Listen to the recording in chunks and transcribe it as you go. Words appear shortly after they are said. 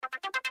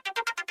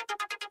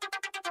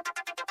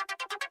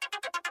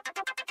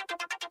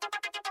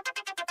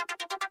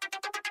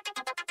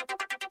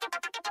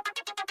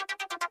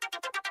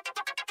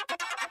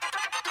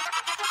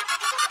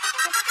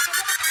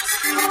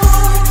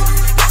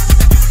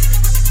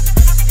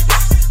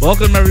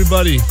Welcome,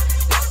 everybody.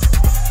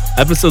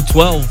 Episode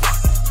 12,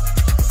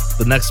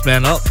 The Next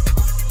Man Up.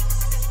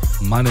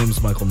 My name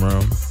is Michael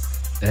Murrow,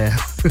 and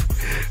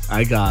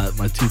I got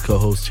my two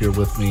co-hosts here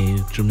with me,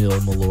 Jamil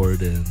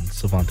Malord and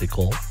Savante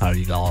Cole. How are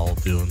you all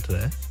doing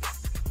today?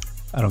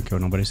 I don't care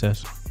what nobody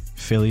says.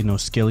 Philly, no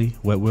skilly.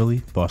 Wet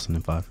Willie, Boston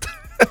in 5.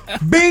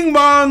 Bing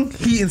bong,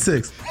 Heat in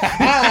 6.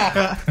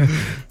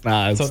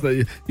 Nah,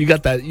 you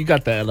got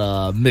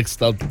that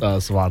mixed up,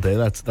 Savante.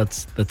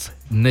 That's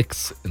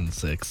Knicks in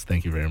 6.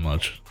 Thank you very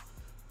much.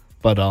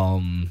 But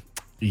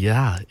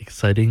yeah,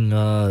 exciting.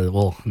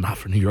 Well, not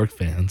for New York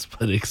fans,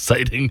 but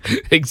exciting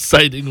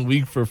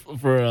week for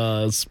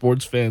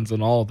sports fans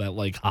and all that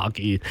like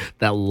hockey,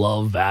 that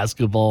love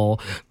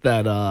basketball,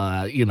 that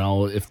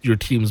if your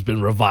team's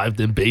been revived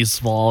in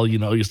baseball,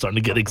 you're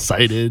starting to get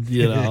excited,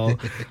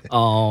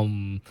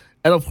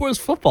 and of course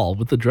football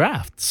with the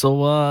draft.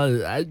 So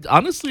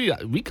honestly,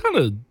 we kind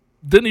of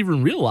didn't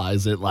even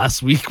realize it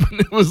last week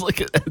when it was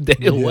like a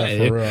day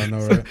away. For real, I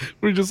know, right?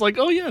 We're just like,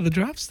 oh yeah, the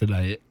draft's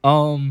tonight.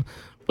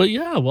 But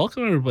yeah,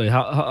 welcome everybody.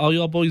 How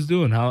y'all boys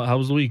doing? How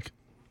was the week?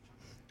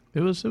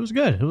 It was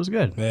good. It was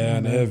good.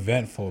 Man,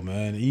 eventful,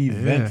 man.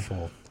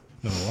 Eventful.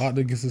 Yeah. A lot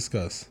to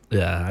discuss.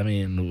 Yeah, I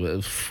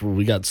mean,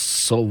 we got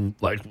so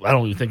I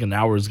don't even think an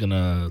hour is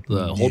gonna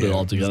hold it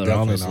all together.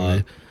 Honestly.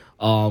 Not.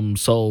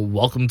 So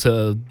welcome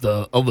to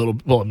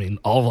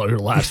all of our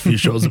last few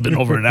shows have been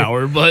over an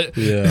hour, but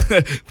yeah.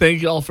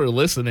 Thank y'all for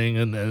listening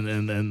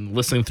and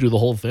listening through the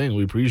whole thing.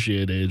 We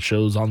appreciate it. It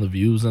shows on the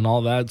views and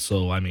all that.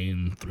 So,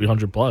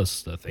 300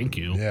 plus. Thank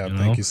you. Yeah,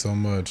 thank you so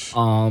much.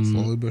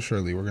 Slowly but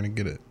surely, we're going to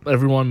get it.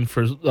 Everyone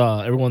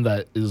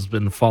that has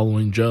been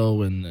following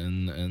Joe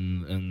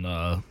and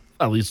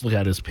at least look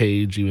at his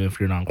page, even if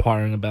you're not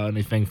inquiring about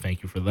anything,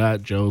 thank you for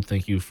that. Joe,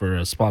 thank you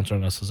for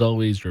sponsoring us as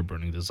always. Your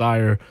burning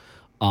desire.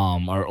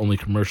 Our only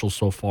commercial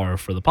so far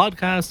for the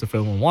podcast. If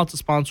anyone wants to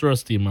sponsor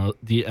us,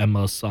 DM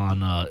us on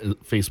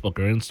Facebook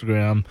or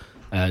Instagram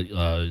at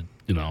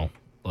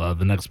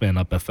The Next Man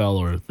Up FL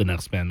or The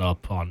Next Man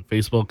Up on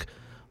Facebook.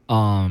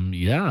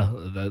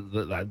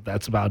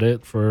 That's about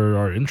it for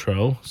our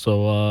intro.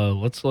 So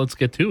let's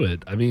get to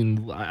it.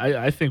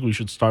 I think we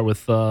should start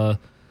with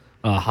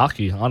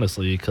hockey,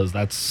 honestly, because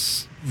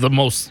that's the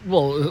most.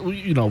 Well,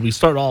 we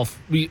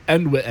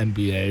end with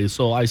NBA,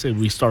 so I say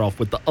we start off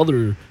with the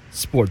other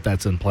sport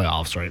that's in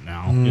playoffs right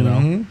now.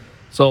 Mm-hmm.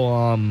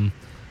 So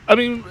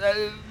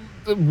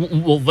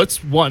let's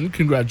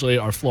congratulate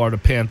our Florida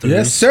Panthers.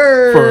 Yes,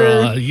 sir.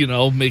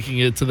 For making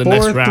it to the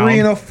next round. 4-3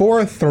 and a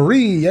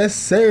 4-3. Yes,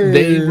 sir.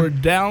 They were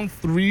down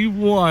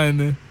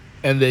 3-1.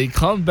 And they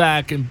come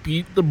back and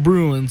beat the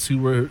Bruins,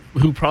 who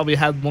probably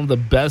had one of the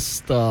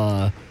best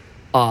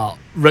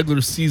regular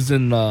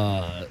season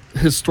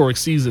historic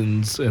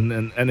seasons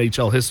in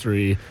NHL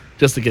history,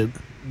 just to get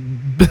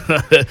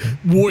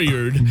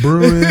warriored.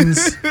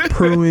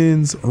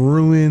 Bruins,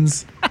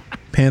 ruins,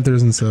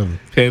 Panthers in 7.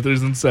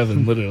 Panthers in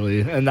 7,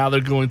 literally. And now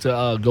they're going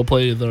to go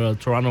play the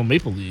Toronto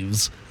Maple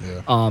Leafs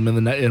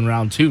in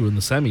round 2 in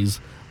the semis.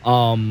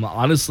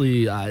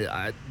 Honestly,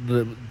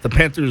 the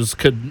Panthers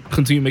could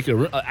continue making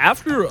it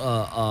after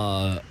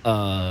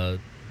a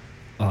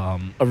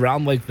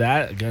round like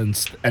that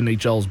against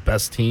NHL's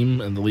best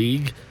team in the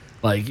league.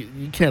 Like,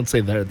 you can't say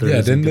that.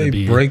 Didn't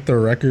they break the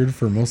record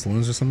for most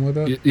wins or something like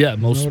that? Yeah,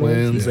 most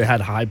wins. Yeah. They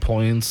had high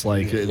points.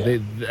 Like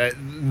they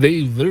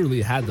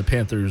literally had the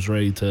Panthers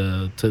ready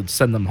to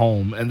send them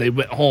home, and they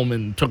went home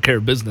and took care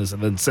of business,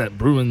 and then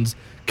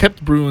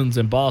kept Bruins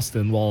in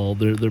Boston while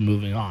they're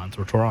moving on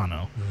to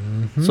Toronto.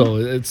 Mm-hmm. So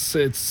it's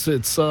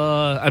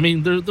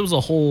there was a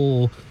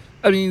whole.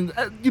 Fans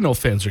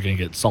are going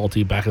to get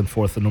salty back and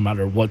forth, and no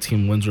matter what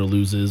team wins or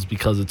loses,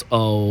 because it's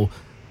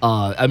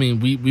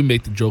we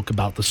make the joke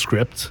about the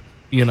script,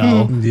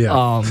 Yeah,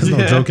 it's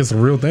no joke; it's a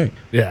real thing.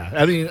 Yeah,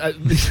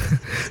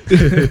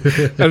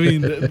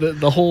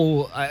 the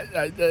whole,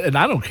 and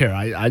I don't care.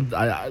 I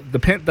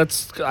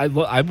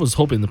was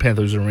hoping the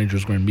Panthers and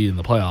Rangers were going to be in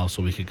the playoffs,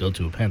 so we could go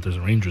to a Panthers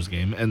and Rangers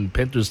game. And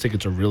Panthers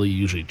tickets are really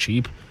usually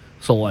cheap,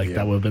 so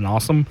that would have been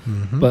awesome.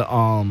 Mm-hmm. But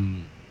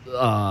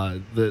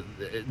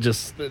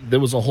there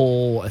was a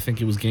whole, I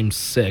think it was game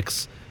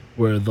 6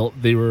 where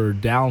they were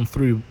down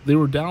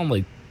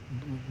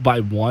by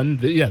 1.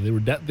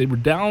 They were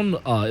down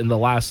in the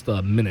last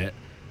minute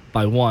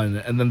by 1,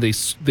 and then the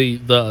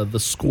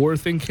score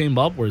thing came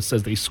up where it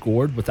says they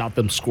scored without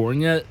them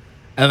scoring yet.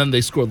 And then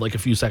they scored like a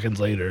few seconds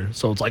later.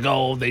 So it's like,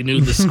 oh, they knew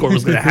the score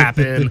was going to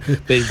happen.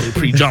 They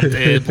pre-jumped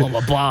it, blah,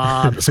 blah,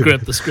 blah, the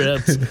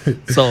script.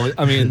 So,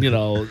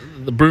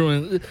 the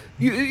Bruins,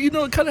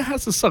 it kind of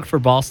has to suck for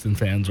Boston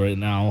fans right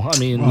now.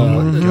 TD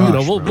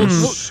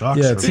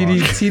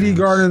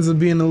Gardens are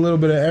being a little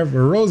bit of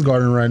a Rose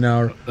Garden right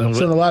now.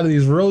 Sending a lot of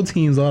these road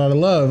teams a lot of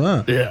love,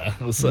 huh? Yeah.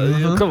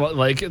 So, come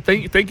on,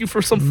 thank you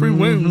for some free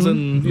wins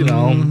and,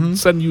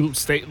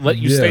 let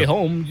you stay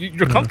home.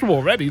 You're comfortable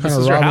already. This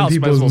is your house.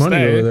 Might as well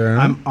stay. over there.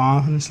 Huh? I'm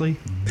honestly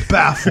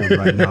baffled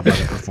right now by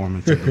the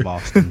performance of the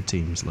Boston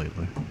teams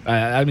lately.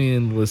 I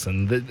mean,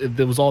 listen,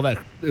 there was all that.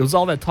 It was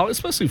all that talk,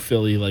 especially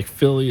Philly. Like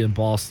Philly and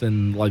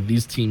Boston, like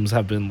these teams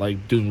have been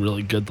like doing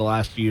really good the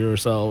last year or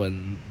so,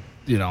 and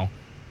you know,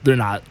 they're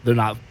not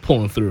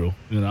pulling through.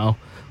 You know,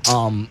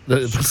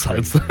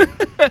 besides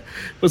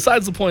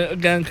the point.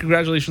 Again,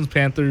 congratulations,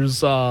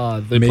 Panthers.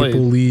 They play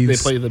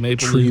the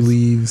Maple Tree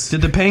Leaves.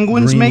 Did the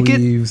Penguins make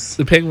leaves. it?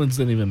 The Penguins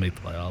didn't even make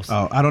the playoffs.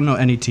 Oh, I don't know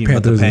any team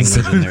Panthers but the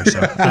Penguins in there, so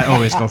I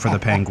always go for the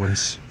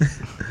Penguins.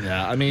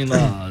 Yeah, I mean,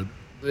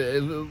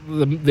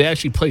 they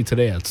actually play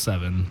today at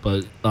 7,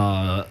 but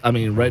I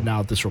mean, right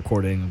now at this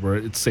recording,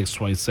 it's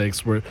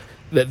 6:26.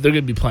 They're going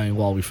to be playing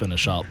while we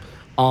finish up,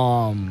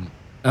 and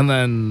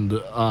then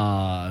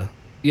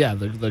yeah,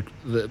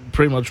 the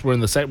pretty much we're in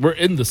the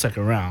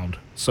second round.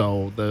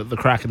 So the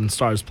Kraken and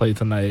Stars play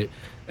tonight,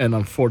 and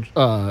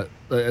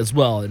as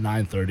well at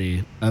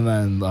 9:30, and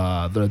then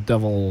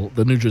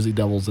the New Jersey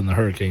Devils and the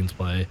Hurricanes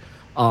play.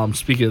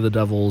 Speaking of the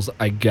Devils,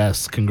 I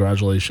guess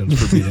congratulations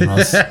for beating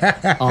us.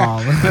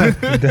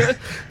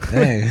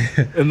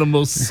 In the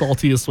most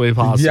saltiest way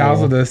possible. Yeah, I was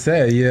going to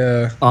say,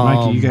 yeah.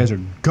 Mikey, you guys are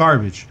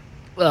garbage.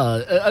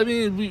 I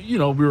mean, we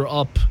were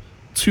up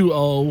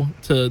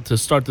 2-0 to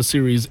start the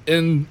series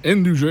in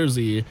New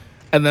Jersey,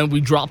 and then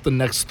we dropped the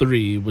next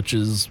 3, which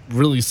is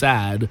really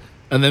sad.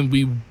 And then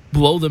we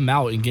blow them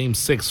out in Game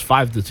 6,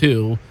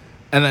 5-2.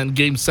 And then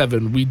Game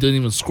 7, we didn't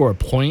even score a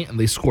point, and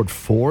they scored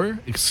 4.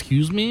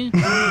 Excuse me,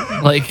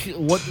 like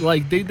what?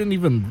 Like they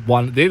didn't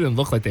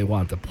look like they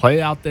wanted to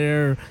play out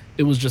there.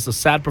 It was just a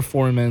sad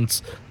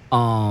performance.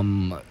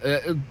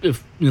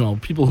 If you know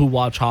people who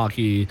watch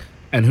hockey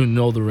and who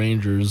know the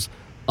Rangers,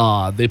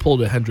 they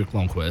pulled a Hendrik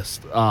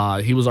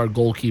Lundqvist. He was our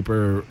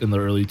goalkeeper in the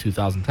early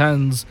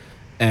 2010s.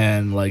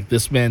 And, like,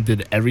 this man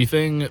did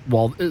everything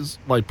while is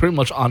like pretty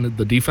much on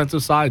the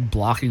defensive side,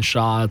 blocking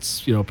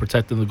shots, you know,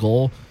 protecting the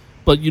goal.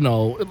 But, you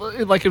know,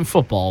 like in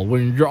football,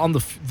 when you're on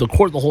the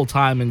court the whole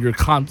time and you're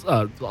on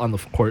the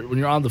court, when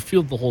you're on the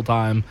field the whole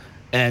time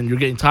and you're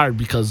getting tired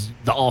because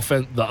the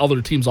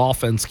other team's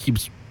offense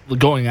keeps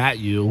going at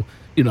you,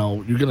 you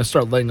know, you're going to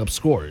start letting up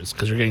scores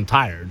because you're getting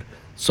tired.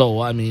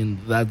 So, I mean,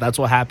 that's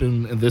what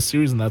happened in this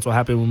series, and that's what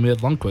happened when we had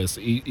Lundqvist.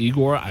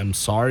 Igor, I'm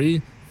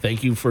sorry.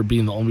 Thank you for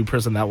being the only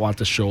person that wanted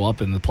to show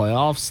up in the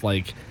playoffs.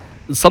 Like,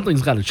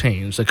 something's got to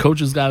change. The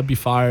coaches got to be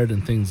fired,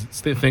 and things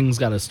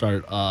got to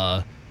start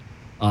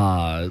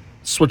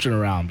switching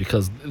around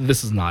because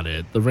this is not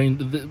it.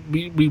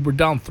 We were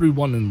down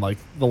 3-1 in like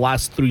the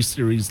last 3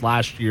 series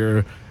last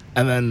year,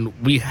 and then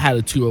we had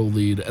a 2-0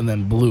 lead and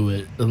then blew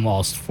it and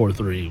lost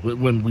 4-3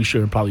 when we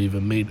should have probably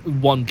even made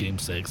one Game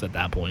 6 at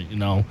that point. You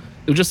know,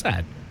 it was just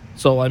sad.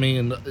 So I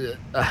mean.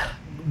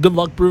 Good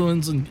luck,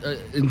 Bruins in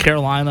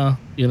Carolina.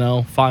 You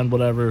know, fine,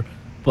 whatever.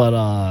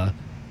 But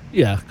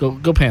yeah,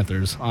 go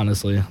Panthers.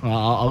 Honestly,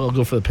 I'll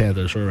go for the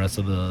Panthers for the rest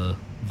of the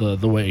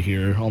way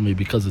here, only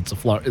because it's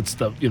it's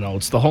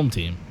the home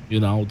team. You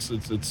know,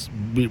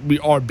 we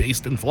are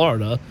based in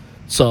Florida,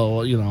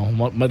 so you know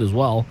might as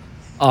well.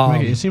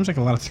 It seems like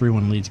a lot of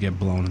 3-1 leads get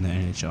blown in the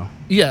NHL.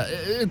 Yeah,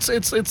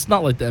 it's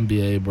not like the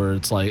NBA where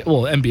it's like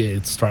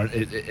NBA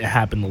it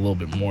happened a little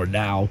bit more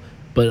now.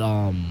 But,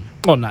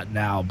 well, not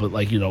now, but,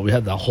 like, you know, we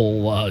had that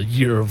whole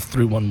year of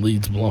 3-1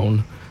 leads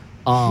blown.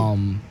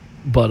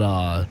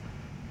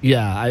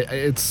 Yeah,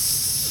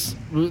 it's...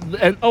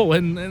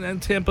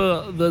 And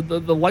Tampa,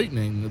 the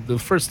Lightning, the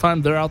first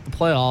time they're out the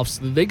playoffs,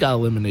 they got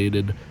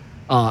eliminated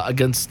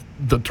against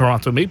the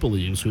Toronto Maple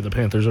Leafs, who the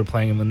Panthers are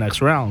playing in the next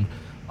round.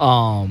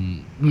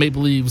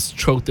 Maple Leafs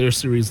choked their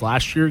series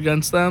last year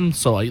against them,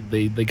 so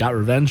they got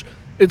revenge.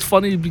 It's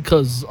funny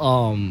because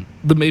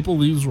the Maple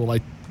Leafs were,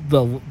 like,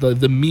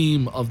 the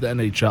meme of the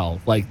NHL.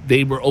 Like,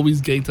 they were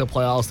always getting to the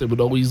playoffs, they would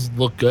always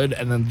look good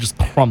and then just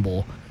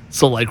crumble.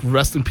 So, like,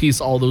 rest in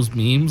peace all those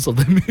memes of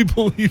the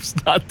Maple Leafs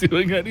not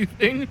doing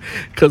anything,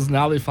 because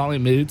now they finally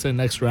made it to the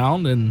next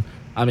round, and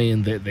I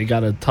mean they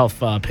got a tough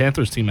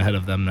Panthers team ahead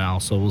of them now,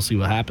 so we'll see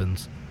what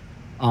happens.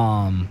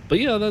 But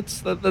yeah,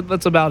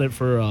 that's about it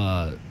for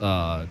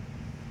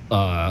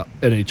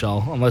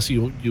NHL, unless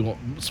you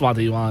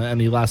Swati, you want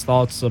any last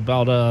thoughts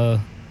about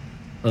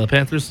the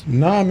Panthers?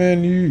 Nah,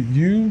 man,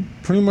 you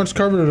pretty much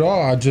covered it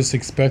all. I just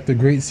expect a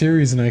great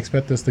series, and I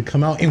expect us to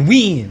come out and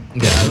win.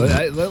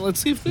 Yeah,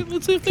 let's see if they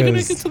can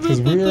make it to the because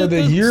we are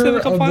the year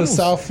of finals. the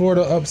South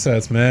Florida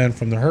upsets, man.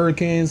 From the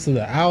Hurricanes to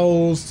the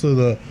Owls to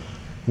the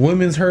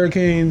Women's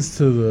Hurricanes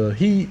to the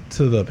Heat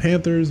to the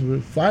Panthers.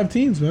 We're 5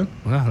 teams, man.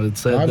 Well,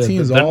 it's 5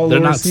 teams, they're all lower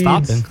not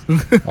seeds,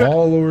 stopping.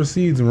 all lower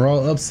seeds, and we're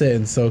all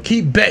upsetting. So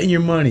keep betting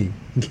your money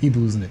and keep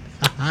losing it.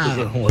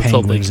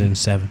 Penguins in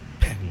 7.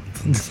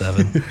 Penguins in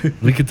 7.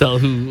 We can tell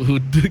who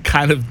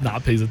kind of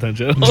not pays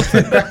attention.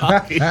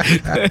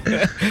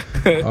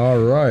 All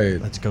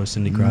right, let's go,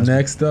 Cindy Crosby.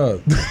 Next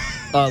up,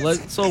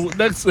 let's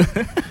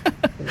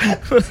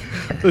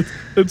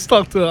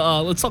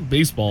talk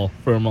baseball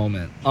for a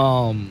moment.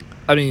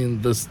 I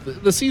mean,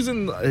 the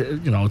season,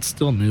 you know, it's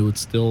still new,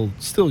 it's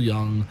still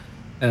young.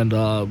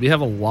 And we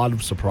have a lot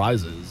of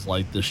surprises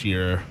like this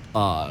year.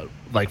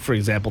 Like for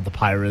example, the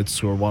Pirates,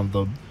 who are one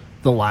of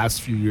the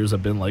last few years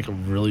have been like a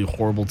really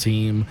horrible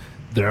team.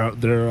 They're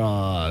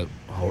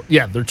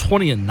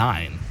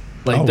 20-9.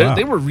 Like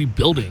they were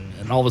rebuilding,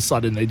 and all of a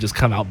sudden they just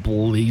come out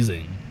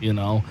blazing. You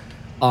know,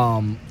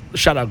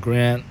 shout out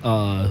Grant,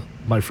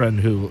 my friend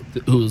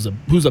who's a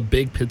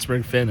big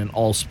Pittsburgh fan in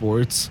all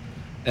sports.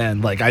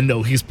 And, like, I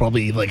know he's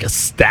probably, like,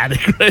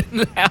 ecstatic right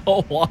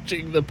now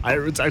watching the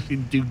Pirates actually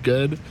do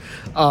good.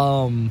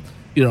 You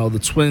know, the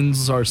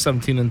Twins are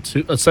 17 and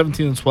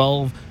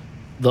 12.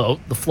 The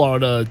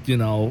Florida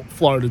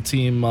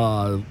team,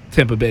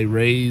 Tampa Bay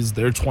Rays,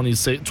 they're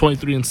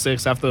 23 and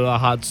 6 after a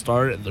hot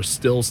start. And they're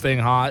still staying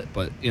hot,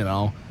 but, you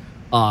know,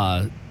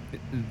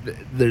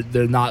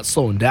 they're not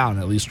slowing down,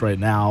 at least right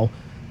now.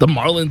 The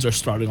Marlins are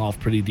starting off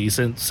pretty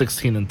decent,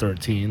 16 and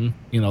 13.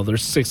 You know, they're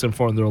 6 and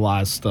 4 in their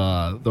last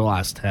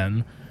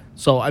 10.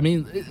 So I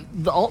mean,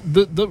 all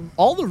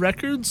the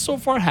records so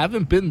far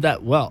haven't been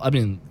that well. I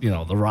mean, you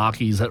know, the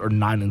Rockies are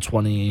 9 and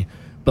 20,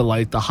 but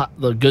like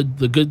the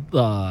good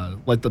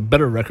like the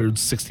better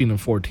records 16 and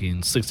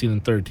 14, 16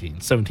 and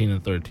 13, 17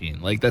 and 13.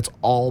 Like that's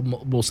all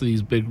most of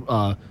these big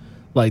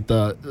like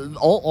the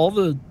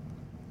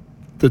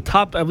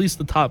top, at least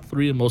the top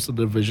 3 in most of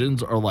the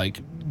divisions are like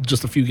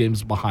just a few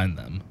games behind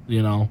them,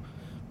 you know.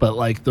 But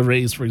like the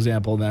Rays, for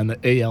example, then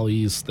the AL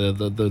East,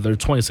 they're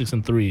 26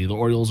 and 3. The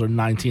Orioles are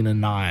 19 and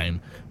 9.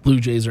 Blue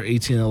Jays are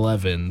 18 and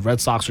 11. Red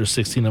Sox are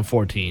 16 and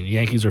 14.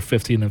 Yankees are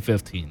 15 and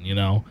 15. You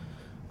know,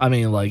 I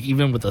mean, like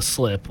even with a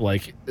slip,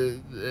 like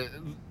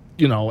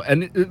you know,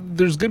 and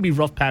there's gonna be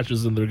rough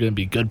patches and there're gonna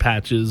be good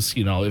patches.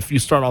 You know, if you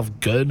start off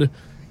good,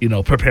 you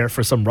know, prepare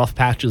for some rough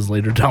patches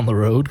later down the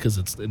road because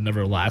it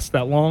never lasts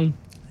that long.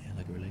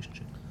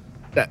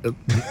 You want to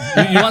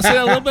say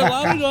that a little bit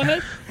louder? Go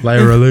ahead. Like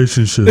a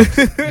relationship.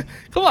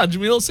 Come on,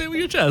 Jamil, say it with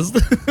your chest.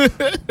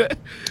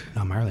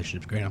 No, my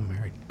relationship's great. I'm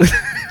married.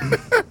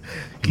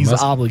 He's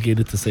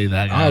obligated to say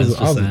that. Guys.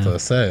 I was going to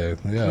say,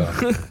 yeah.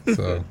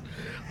 So,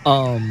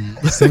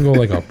 single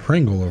like a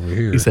Pringle over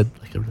here. He said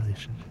like a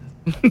relationship.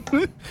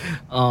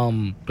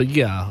 But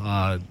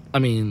yeah, I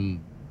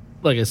mean,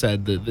 like I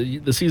said,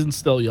 the season's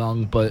still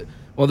young, but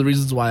one of the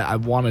reasons why I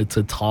wanted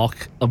to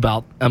talk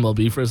about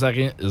MLB for a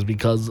second is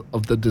because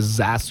of the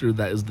disaster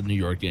that is the New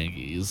York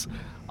Yankees.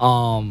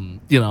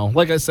 You know,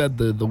 like I said,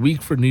 the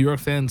week for New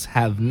York fans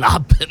have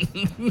not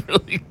been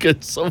really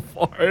good so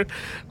far.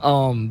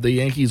 The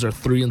Yankees are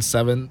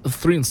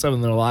 3-7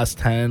 in their last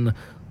 10.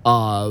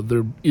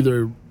 They're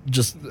either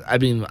just, I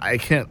mean, I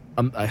can't,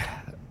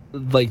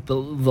 like the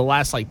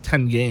last like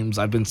 10 games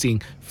I've been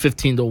seeing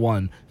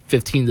 15-1.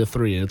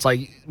 15-3, and it's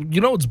like, you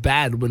know, it's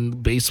bad when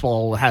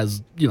baseball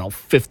has, you know,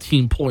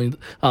 15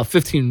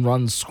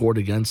 runs scored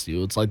against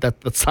you. It's like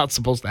that's not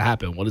supposed to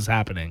happen. What is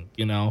happening?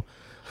 You know,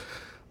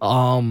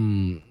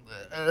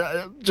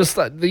 just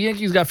the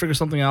Yankees got to figure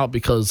something out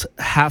because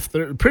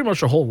pretty much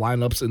their whole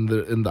lineups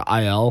in the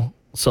IL,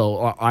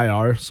 so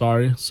IR,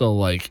 sorry. So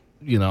like,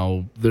 you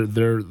know,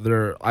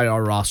 their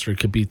IR roster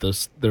could beat their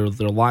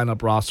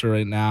lineup roster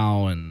right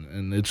now,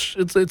 and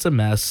it's a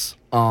mess.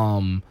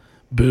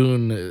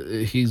 Boone,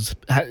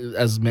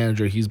 as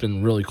manager, he's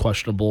been really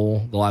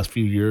questionable the last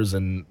few years,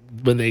 and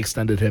when they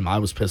extended him, I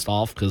was pissed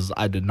off because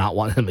I did not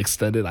want him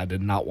extended. I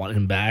did not want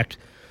him back.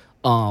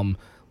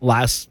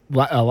 Last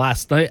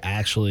night,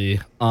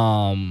 actually,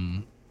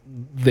 the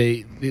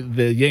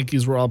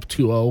Yankees were up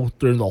 2-0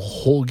 during the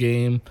whole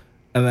game,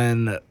 and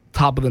then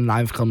top of the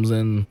ninth comes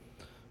in,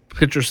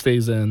 pitcher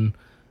stays in,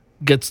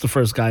 gets the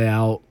first guy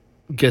out,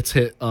 gets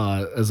hit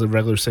as a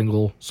regular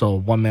single, so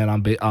one man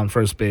on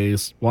first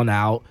base, one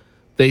out.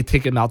 They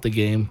take him out the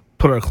game,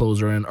 put our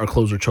closer in. Our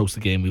closer chokes the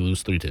game. We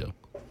lose 3-2.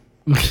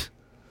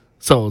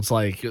 So it's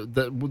like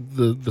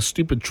the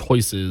stupid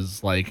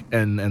choices, like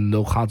and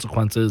no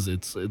consequences.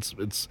 It's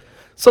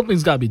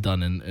something's got to be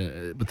done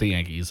with the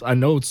Yankees. I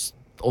know it's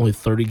only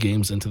 30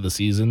 games into the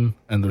season,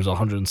 and there's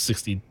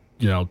 162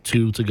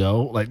 to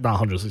go. Like not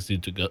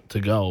 162 to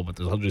go, but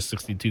there's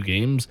 162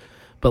 games.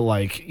 But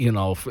like, you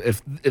know,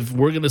 if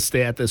we're gonna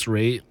stay at this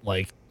rate,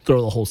 like,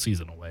 throw the whole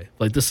season away.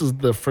 Like, this is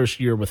the first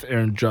year with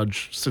Aaron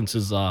Judge since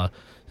his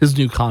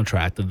new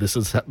contract, and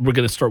we're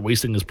gonna start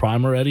wasting his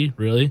prime already.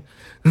 Really?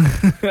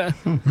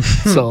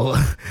 So,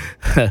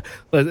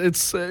 but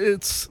it's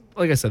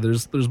like I said.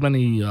 There's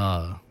plenty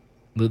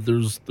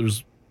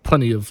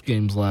of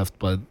games left,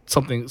 but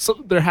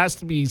there has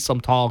to be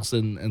some talks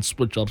and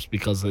switch ups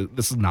because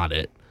this is not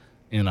it.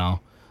 You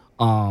know.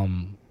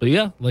 But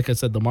yeah, like I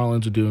said, the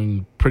Marlins are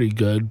doing pretty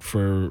good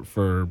for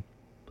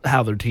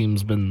how their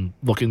team's been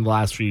looking the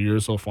last few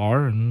years so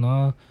far, and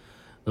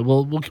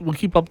we'll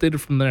keep updated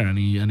from there.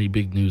 Any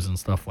big news and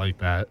stuff like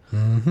that.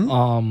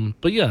 Mm-hmm.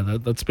 But yeah,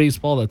 that's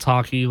baseball. That's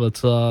hockey.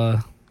 Let's go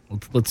to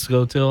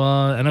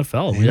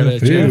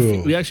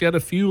NFL. We actually had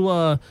a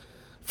few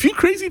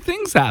crazy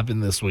things happen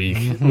this week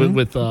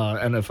with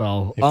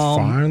NFL. It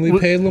finally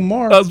paid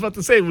Lamar. I was about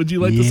to say, would you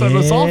like to start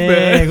us off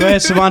there? Go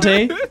ahead,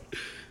 Savante.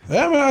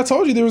 Yeah, man, I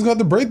told you they was going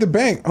to break the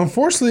bank.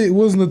 Unfortunately, it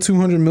wasn't the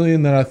 $200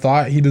 million that I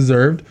thought he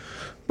deserved,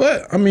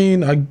 But I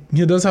mean,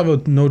 he does have a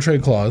no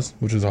trade clause,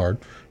 which is hard.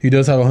 He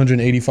does have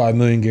 185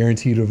 million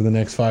guaranteed over the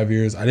next 5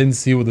 years. I didn't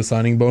see what the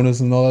signing bonus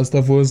and all that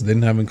stuff was. They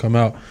didn't have him come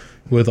out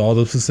with all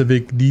the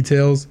specific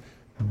details.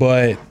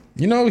 But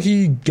you know,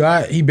 they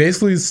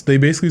basically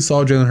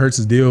saw Jalen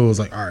Hurts' deal. It was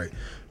like, all right,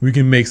 we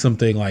can make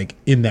something like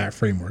in that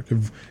framework.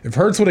 If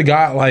Hurts would have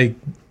got like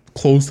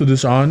close to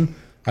Deshaun,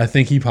 I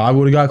think he probably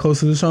would have got close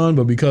to Deshaun.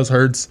 But because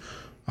Hurts,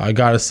 I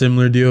got a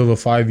similar deal of a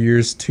 5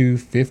 years,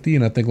 250,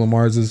 and I think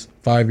Lamar's is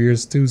 5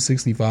 years,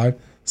 265,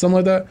 something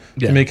like that,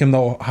 to make him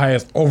the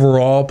highest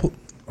overall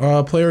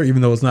player,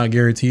 even though it's not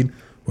guaranteed,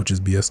 which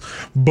is BS.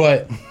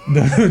 But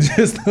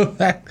just the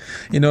fact,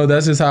 you know,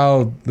 that's just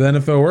how the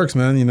NFL works,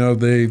 man. You know,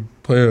 they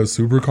play a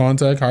super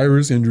contact, high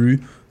risk injury,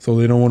 so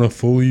they don't want to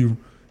fully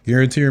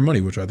guarantee your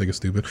money, which I think is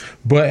stupid.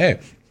 But hey,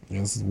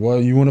 this is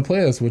what you want to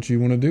play. That's what you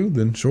want to do.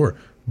 Then sure.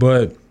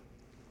 But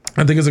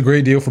I think it's a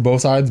great deal for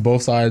both sides.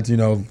 Both sides, you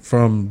know,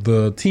 from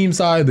the team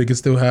side, they can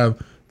still have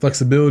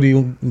flexibility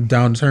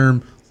long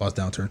term.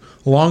 Ability,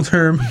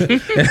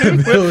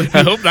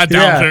 I hope not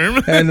down term.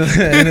 and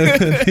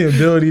the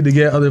ability to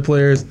get other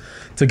players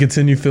to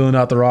continue filling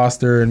out the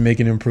roster and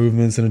making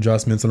improvements and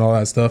adjustments and all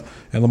that stuff.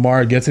 And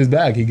Lamar gets his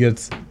bag. He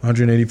gets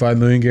 185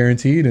 million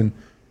guaranteed, and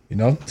you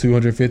know,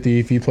 250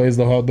 if he plays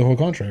the whole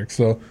contract.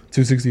 So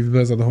 260 if he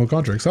plays out the whole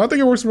contract. So I think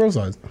it works for both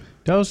sides.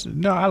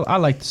 I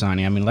like the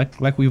signing. I mean,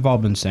 like we've all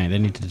been saying,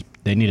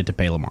 they needed to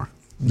pay Lamar.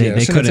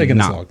 They couldn't have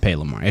not pay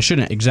Lamar. It should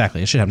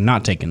have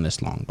not taken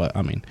this long. But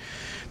I mean,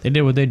 they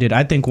did what they did.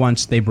 I think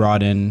once they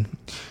brought in,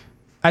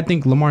 I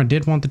think Lamar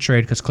did want the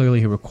trade because clearly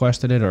he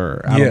requested it,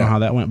 or I don't know how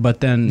that went. But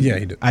then he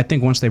did. I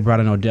think once they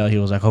brought in Odell, he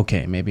was like,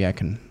 okay, maybe I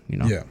can,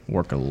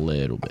 work a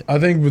little bit. I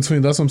think that's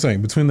what I'm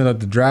saying. Between the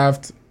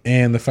draft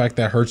and the fact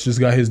that Hurts just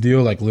got his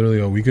deal like literally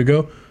a week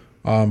ago,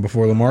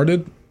 before Lamar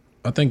did,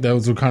 I think that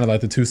was kind of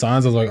like the two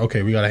signs. I was like,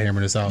 okay, we got to hammer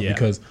this out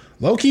because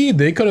low key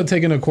they could have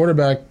taken a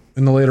quarterback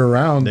in the later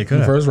round, in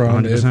the first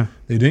round, 100%. If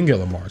they didn't get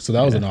Lamar. So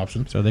that was an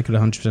option. So they could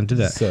 100% do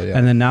that. So,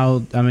 and then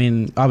now, I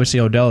mean, obviously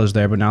Odell is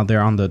there, but now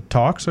they're on the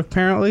talks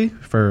apparently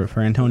for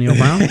Antonio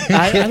Brown. Is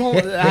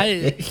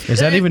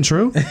that even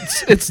true?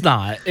 It's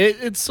not.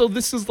 It's so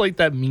this is like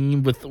that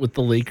meme with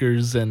the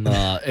Lakers and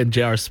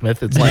J.R.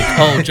 Smith. It's like,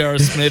 oh, J.R.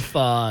 Smith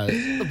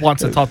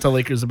wants to talk to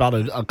Lakers about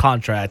a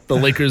contract. The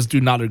Lakers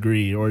do not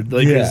agree, or the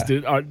Lakers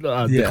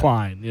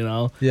decline. You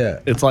know?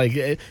 Yeah. It's like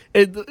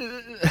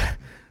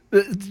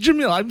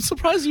Jamil, I'm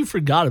surprised you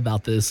forgot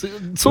about this.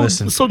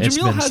 Listen, Jamil it's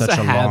been has such a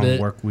habit. long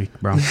work week,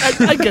 bro.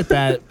 I get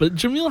that, but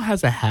Jamil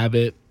has a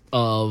habit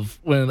of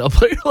when a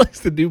player likes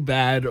to do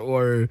bad,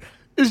 or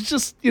is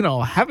just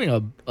having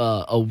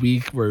a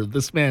week where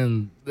this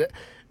man,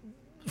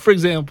 for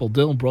example,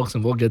 Dillon Brooks,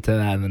 and we'll get to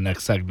that in the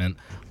next segment.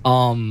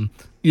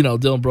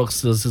 Dillon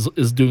Brooks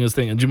is doing his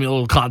thing, and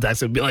Jamil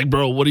contacts him and be like,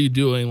 bro, what are you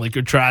doing? Like,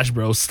 you're trash,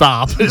 bro.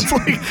 Stop. It's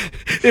like,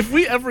 if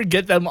we ever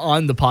get them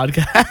on the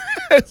podcast,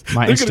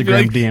 my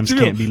Instagram DMs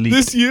can't be leaked.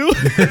 This you?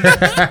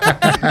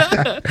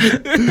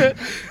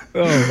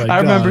 Oh my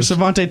I remember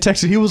Savante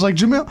texted. He was like,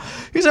 Jamil,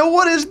 he said,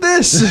 what is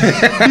this?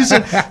 He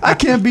said, I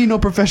can't be no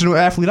professional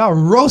athlete. I'll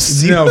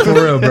roast you. No, for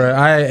real, bro.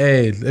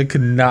 It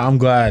could not. I'm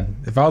glad.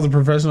 If I was a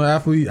professional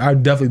athlete,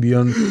 I'd definitely be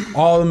on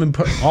all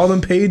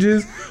them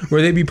pages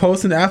where they be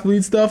posting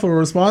athlete stuff or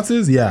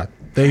responses. Yeah,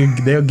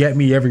 they'll get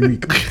me every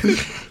week.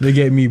 They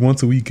get me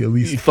once a week at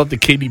least. You thought the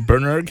Katie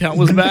burner account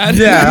was bad?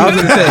 Yeah, I was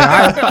gonna say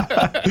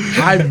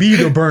I be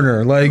the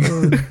burner, like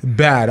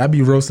bad. I'd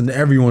be roasting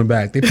everyone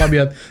back. They probably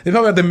have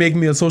to make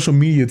me a social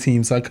media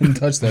team so I couldn't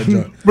touch that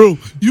joint. Bro,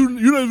 you're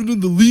not even in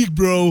the league,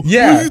 bro.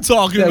 Yeah, what are you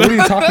talking about? What are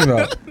you talking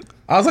about?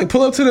 I was like,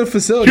 pull up to the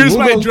facility. Here's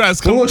my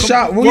address. We'll go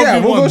shot. We'll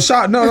go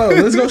shot. No,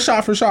 let's go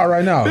shot for shot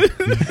right now.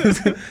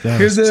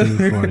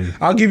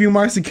 I'll give you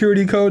my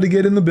security code to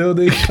get in the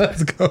building.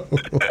 Let's go.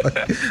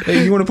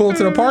 Hey, you want to pull up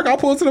to the park? I'll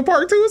pull up to the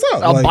park too. What's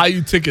up? I'll buy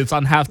you tickets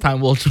on halftime.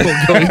 We'll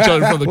go each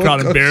other from the crowd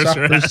and embarrass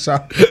your ass.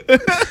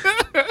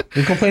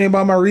 You're complaining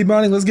about my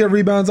rebounding? Let's get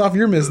rebounds off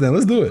your miss then.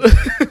 Let's do it.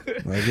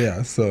 Like,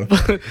 yeah, so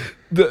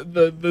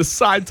the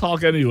side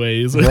talk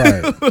anyways.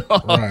 Right.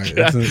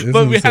 It's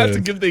but we insane. have to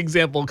give the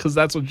example because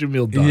that's what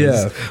Jamil does.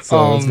 Yeah,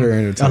 so it's very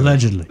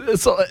entertaining.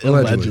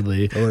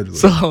 Allegedly.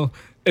 So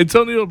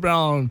Antonio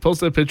Brown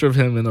posted a picture of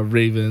him in a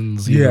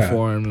Ravens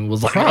uniform and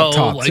was like,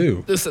 top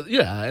too. This,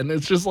 and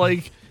it's just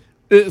like,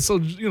 so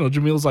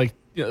Jamil's like,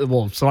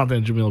 Samantha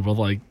and Jamil are both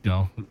like,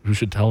 who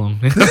should tell him?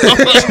 They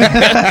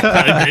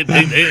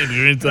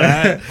agree to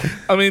that.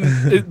 I mean,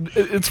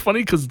 it's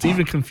funny because it's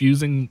even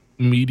confusing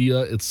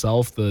media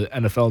itself, the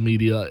NFL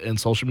media and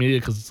social media,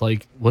 because it's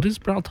like, what is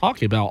Brown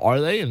talking about?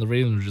 Are they? And the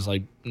Ravens are just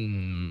like,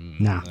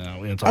 nah.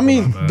 We ain't talking I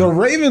mean, about that. the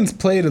Ravens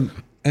played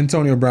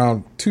Antonio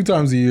Brown 2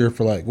 times a year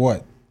for like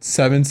what?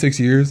 7-6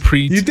 years.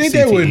 You think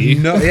they would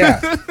know?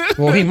 Yeah.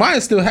 Well, he might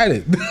have still had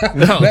it back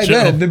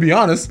then. To be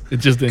honest, it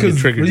just didn't get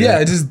triggered. Yeah,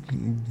 it just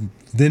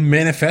didn't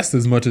manifest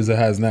as much as it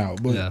has now.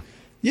 But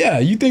yeah,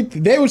 you think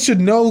they should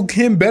know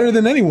him better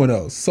than anyone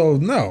else? So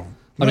no.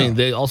 I mean,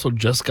 they also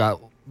just got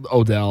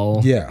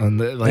Odell. Yeah, and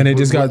they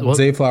just got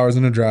Zay Flowers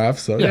in the draft.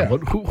 So yeah, but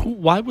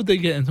why would they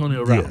get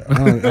Antonio Brown?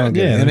 I don't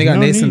get it. And they got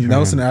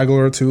Nelson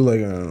Aguilar too.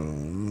 Like,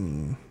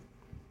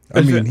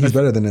 I mean, he's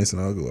better than Nelson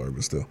Aguilar,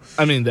 but still.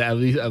 I mean, at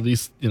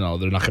least they're not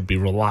going to be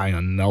relying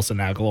on Nelson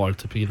Aguilar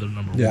to be the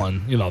number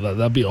one.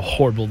 That'd be a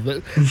horrible.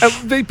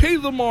 They paid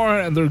Lamar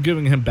and they're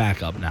giving him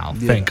backup now.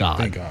 Thank God.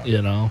 Thank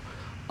God.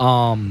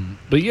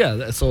 But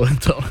yeah, so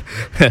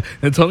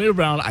Antonio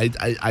Brown,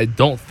 I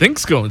don't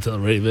think's going to the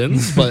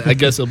Ravens, but I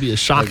guess it'll be a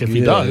shock if he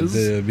does.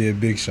 It'll be a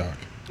big shock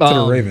to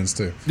the Ravens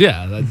too.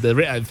 Yeah,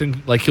 I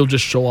think he'll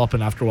just show up,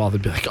 and after a while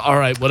they'll be like, all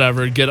right,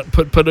 whatever,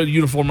 put a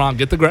uniform on,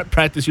 get the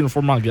practice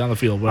uniform on, get on the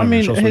field. Whatever,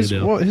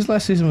 his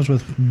last season was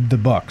with the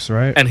Bucks,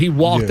 right? And he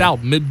walked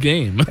out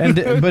mid-game.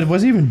 But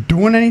was he even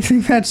doing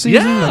anything that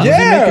season?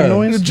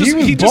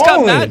 He just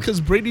got mad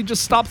because Brady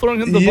just stopped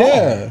throwing him the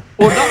ball.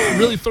 Or not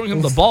really throwing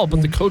him the ball,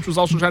 but the coach was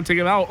also trying to take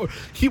him out.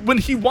 When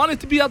he wanted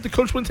to be out, the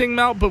coach wouldn't take him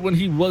out, but when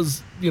he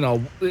was, it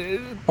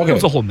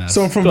was a whole mess.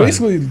 So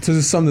basically,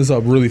 to sum this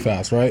up really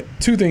fast, right?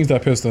 Two things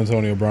that pissed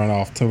Antonio Brown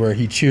off to where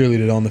he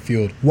cheerleaded on the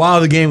field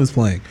while the game was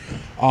playing.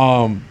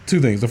 Two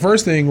things. The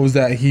first thing was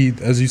that he,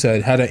 as you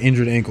said, had an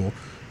injured ankle,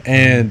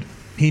 and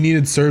he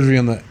needed surgery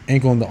on the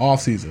ankle in the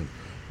offseason.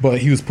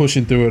 But he was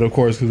pushing through it, of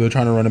course, because they're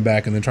trying to run it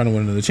back and they're trying to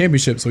win another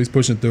championship. So he's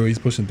pushing through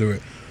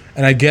it.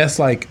 And I guess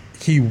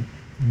he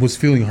was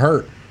feeling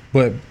hurt,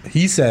 but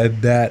he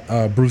said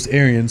that Bruce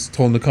Arians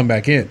told him to come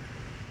back in,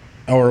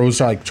 or it was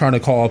trying to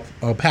call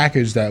a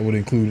package that would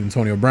include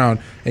Antonio Brown,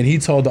 and he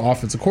told the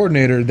offensive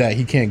coordinator that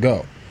he can't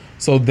go.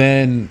 So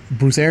then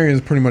Bruce Arians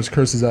pretty much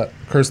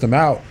cursed him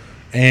out,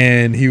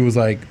 and he was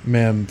like,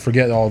 "Man,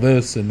 forget all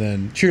this," and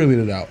then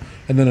cheerleaded out.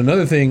 And then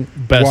another thing,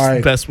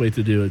 best way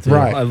to do it too.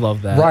 Right, I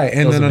love that. Right,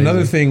 and then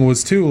another thing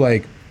was too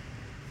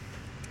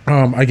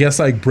I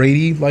guess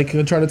Brady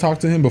tried to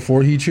talk to him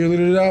before he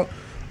cheerleaded it out.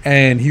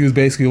 And he was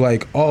basically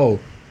like, "Oh,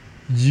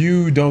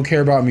 you don't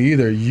care about me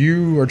either.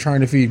 You are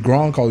trying to feed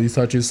Gronk all these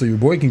touches so your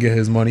boy can get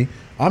his money.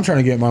 I'm trying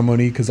to get my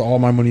money because all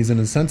my money's in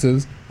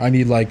incentives. I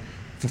need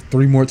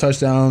 3 more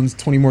touchdowns,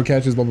 20 more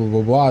catches, blah, blah,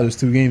 blah, blah. There's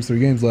 3 games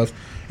left,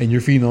 and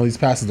you're feeding all these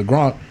passes to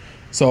Gronk.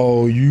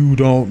 So you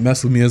don't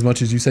mess with me as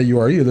much as you say you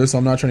are either. So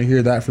I'm not trying to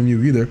hear that from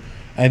you either."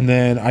 And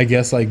then I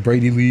guess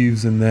Brady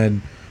leaves, and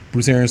then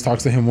Bruce Arians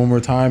talks to him one more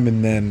time,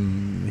 and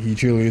then he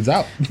cheerleads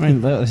out. I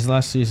mean, his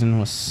last season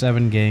was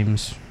 7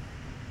 games,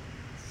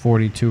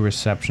 42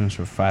 receptions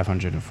for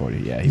 540.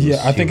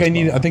 Yeah, I think he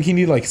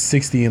needed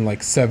 60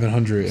 and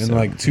 700 and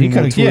 2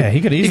 more.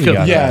 He could easily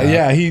got that.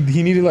 Yeah.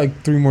 He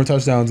needed 3 more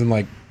touchdowns and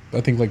I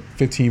think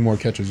 15 more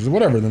catches or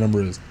whatever the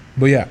number is.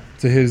 But yeah,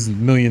 to his $1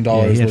 million he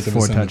had worth of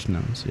 4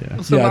 touchdowns.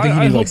 Yeah, so I think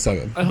he needs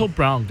 7. I hope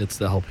Brown gets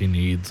the help he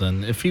needs,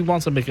 and if he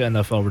wants to make an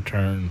NFL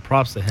return,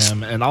 props to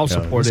him, and I'll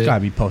support it. This guy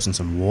be posting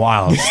some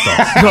wild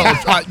stuff.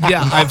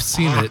 I've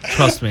seen it.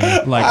 Trust me.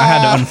 I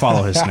had to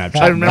unfollow his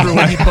Snapchat. I remember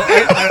when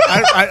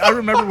I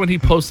remember when he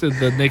posted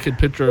the naked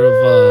picture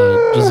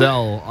of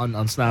Giselle on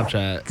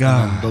Snapchat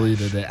and then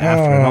deleted it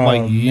after. And I'm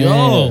like,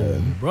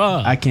 yo,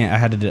 bro. I can't. I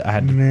had to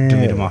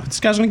delete him off. This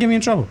guy's gonna get me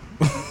in trouble.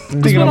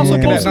 This man also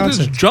posted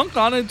his junk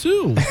on it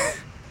too.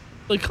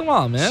 Come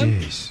on, man.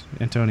 Jeez.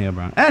 Antonio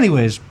Brown.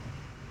 Anyways,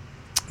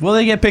 will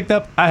they get picked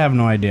up? I have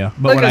no idea.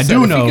 But what I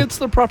do know, if he gets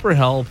the proper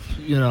help,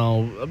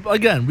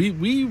 again,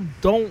 we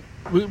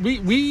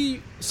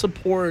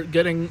support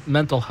getting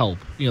mental help.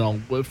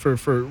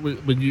 For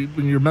when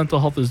your mental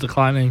health is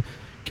declining,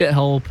 get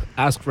help,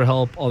 ask for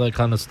help, all that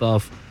kind of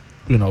stuff.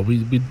 We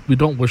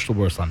don't wish the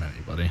worst on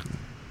anybody.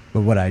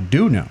 But what I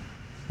do know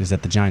is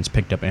that the Giants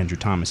picked up Andrew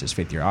Thomas as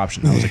 5th-year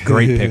option. That was a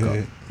great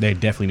pickup. They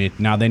definitely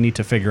need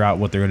to figure out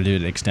what they're going to do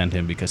to extend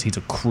him because he's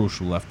a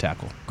crucial left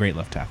tackle. Great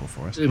left tackle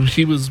for us.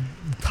 He was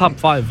top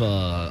 5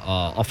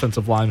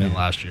 offensive lineman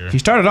last year. He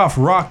started off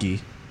rocky.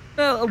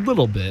 A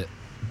little bit,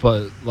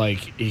 but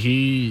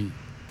he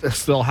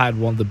still had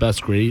one of the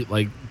best grade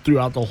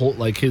throughout the whole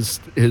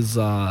his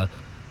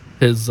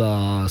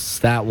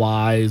stat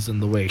wise and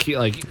the way he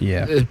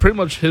pretty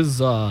much his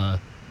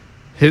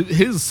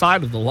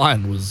side of the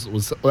line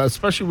was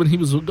especially when he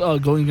was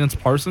going against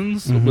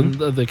Parsons when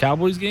the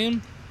Cowboys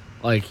game,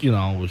 I don't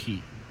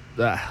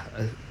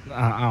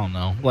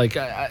know,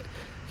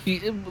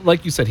 he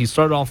like you said, he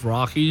started off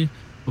rocky,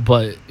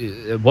 but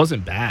it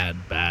wasn't bad.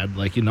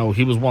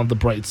 He was one of the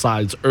bright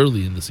sides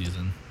early in the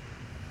season.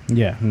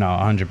 Yeah, no,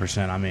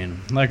 100%. I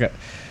mean, a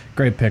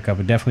great pickup.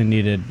 It definitely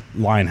needed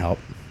line help.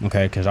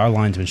 Okay, because our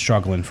line's been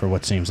struggling for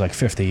what seems like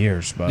 50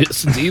 years, but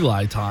since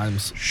Eli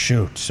times.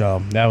 Shoot,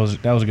 so that was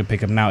a good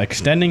pickup. Now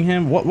extending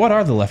him, what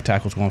are the left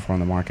tackles going for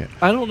on the market?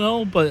 I don't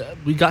know, but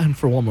we got him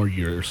for one more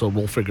year, so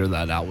we'll figure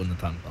that out when the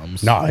time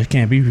comes. No, it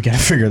can't be. We got to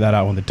figure that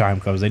out when the time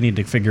comes. They need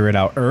to figure it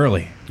out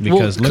early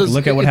because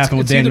look at what happened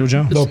with Daniel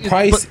Jones. The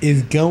price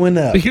is going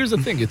up. But here's the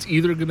thing: it's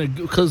either gonna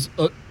because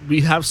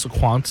we have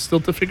Saquon still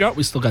to figure out.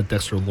 We still got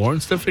Dexter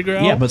Lawrence to figure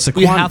out. Yeah, but Saquon,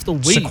 we have to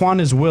wait.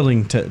 Saquon is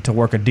willing to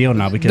work a deal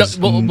now because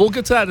we'll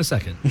get to that in a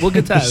second.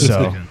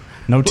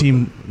 No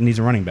team needs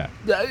a running back.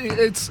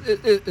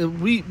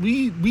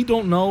 We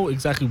don't know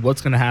exactly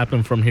what's going to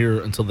happen from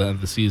here until the end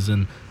of the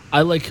season.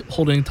 I like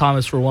holding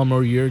Thomas for one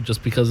more year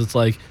just because it's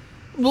like,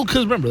 well,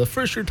 because remember the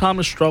first year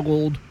Thomas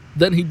struggled,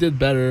 then he did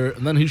better,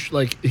 and then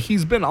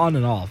he's been on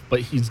and off,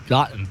 but he's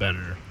gotten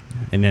better.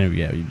 And then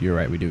you're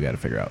right. We do got to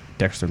figure out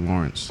Dexter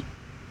Lawrence.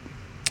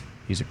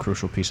 He's a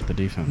crucial piece of the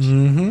defense.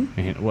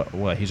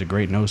 And he's a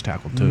great nose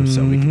tackle too,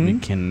 so we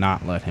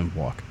cannot let him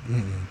walk.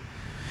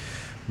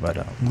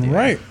 But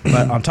right.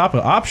 But on top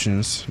of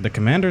options, the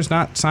Commanders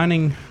not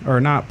signing or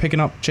not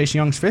picking up Chase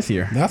Young's 5th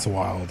year. That's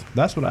wild.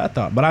 That's what I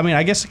thought. But I mean,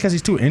 I guess because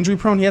he's too injury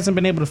prone, he hasn't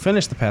been able to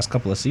finish the past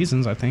couple of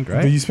seasons. I think,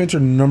 right? But you spent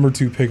your number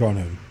 2 pick on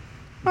him.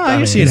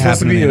 You see it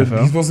happen in the NFL.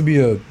 He's supposed to be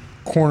a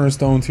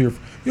cornerstone to your.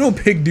 You don't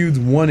pick dudes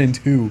 1 and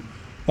 2,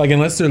 like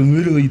unless they're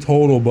literally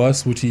total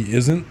bust, which he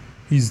isn't.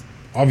 He's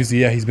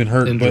obviously he's been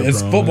hurt, but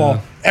it's football.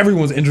 Yeah.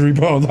 Everyone's injury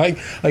prone. Like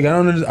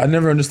I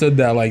never understood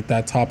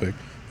that topic.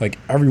 Like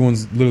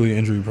everyone's literally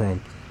injury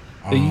prone.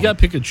 You got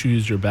to pick and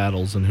choose your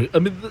battles, and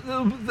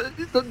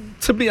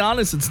to be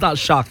honest, it's not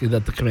shocking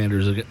that the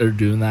Commanders are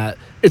doing that.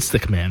 It's the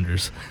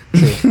Commanders.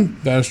 True.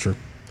 That is true.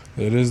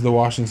 It is the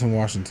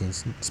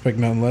Washingtons. Expect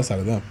nothing less out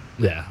of them.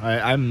 Yeah,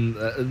 I'm.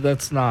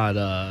 That's not.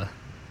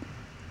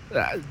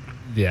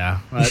 Yeah,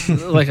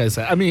 like I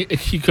said, I mean,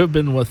 he could have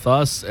been with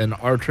us, and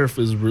our turf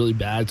is really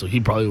bad, so he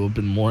probably would have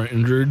been more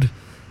injured.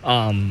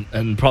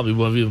 And probably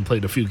would have even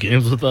played a few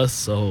games with us.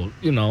 So,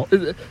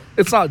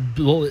 it's not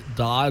bullet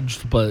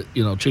dodged, but,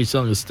 Chase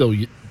Young is still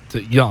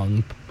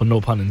young, but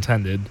no pun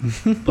intended.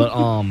 But,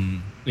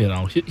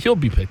 he'll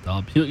be picked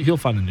up. He'll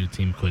find a new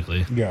team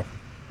quickly. Yeah.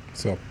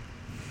 So,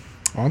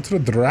 on to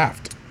the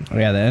draft. Oh,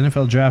 yeah, the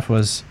NFL draft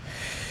was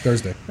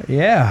Thursday.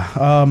 Yeah.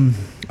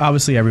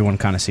 Obviously, everyone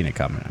kind of seen it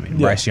coming. I mean,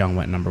 Bryce Young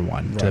went number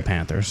 1 to the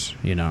Panthers,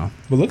 But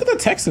look at the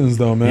Texans,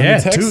 though, man. Yeah,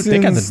 the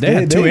Texans, they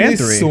had 2 and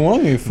 3. They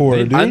swung it for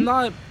it, dude.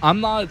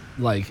 I'm not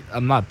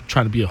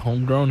trying to be a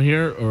homegrown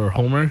here or a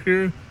homer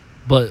here,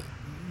 but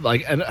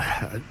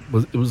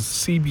it was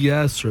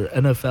CBS or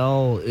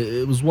NFL.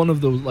 It was one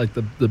of those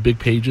the big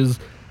pages.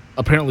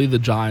 Apparently, the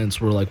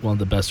Giants were one of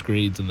the best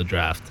grades in the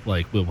draft,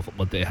 with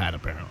what they had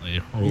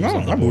apparently.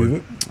 I believe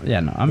it.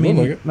 Yeah, no, I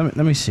mean, let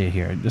me see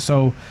here.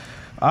 So,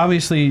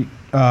 obviously,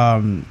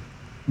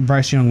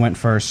 Bryce Young went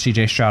first.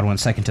 C.J. Stroud went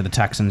second to the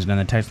Texans, and then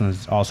the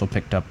Texans also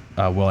picked up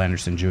Will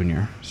Anderson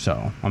Jr.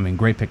 So, I mean,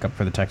 great pickup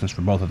for the Texans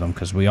for both of them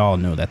because we all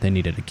knew that they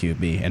needed a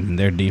QB, and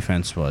their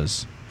defense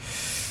was.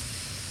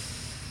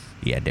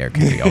 Yeah, Derrick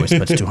Henry always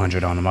puts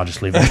 200 on him. I'll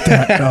just leave it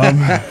at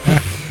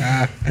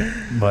that.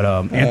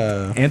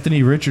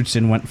 Anthony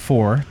Richardson went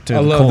 4 to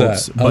the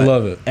Colts. I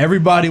love it.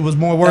 Everybody was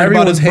more worried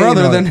about his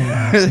brother than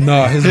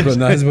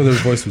his brother's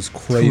voice was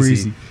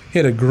crazy. He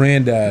had a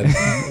granddad,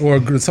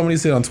 or somebody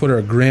said on Twitter,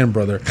 a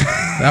grandbrother.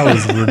 That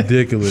was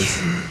ridiculous.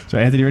 So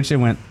Anthony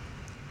Richardson went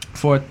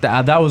 4th.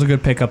 That was a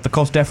good pickup. The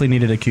Colts definitely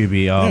needed a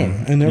QB.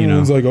 And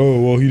everyone's like,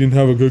 oh, well, he didn't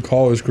have a good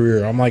college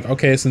career. I'm like,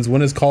 okay, since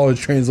when does college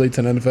translate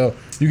to an NFL?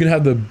 You can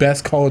have the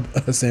best college,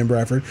 Sam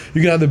Bradford.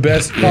 You can have the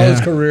best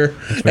college career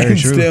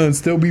and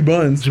still be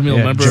buns. Jamil,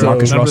 remember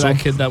that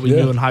kid that we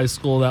knew in high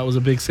school that was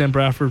a big Sam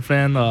Bradford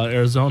fan,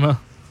 Arizona?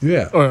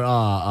 Yeah. Or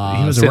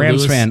he was a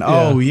Rams fan. Yeah.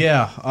 Oh,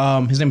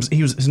 yeah. His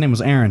name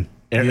was Aaron.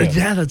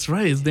 Yeah, that's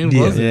right. His name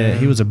was Aaron.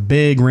 He was a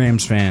big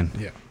Rams fan.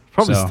 Yeah.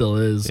 Probably still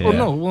is. Yeah. Oh,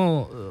 no,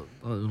 well...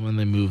 when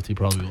they moved, he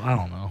probably. I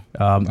don't know.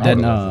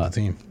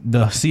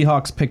 The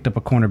Seahawks picked up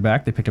a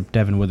cornerback. They picked up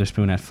Devin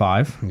Witherspoon at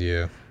 5.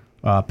 Yeah.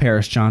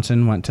 Paris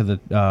Johnson went to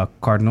the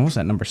Cardinals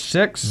at number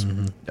 6.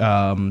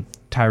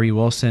 Tyree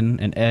Wilson,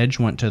 an edge,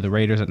 went to the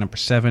Raiders at number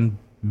 7.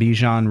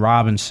 Bijan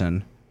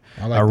Robinson,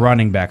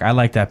 running back. I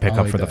like that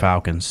pickup for the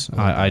Falcons.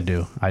 I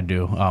do.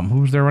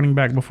 Who was their running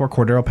back before?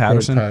 Cordero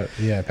Patterson?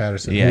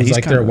 Patterson. Yeah, he's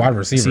their wide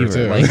receiver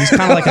too. He's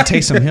kind of like a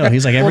Taysom Hill.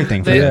 He's like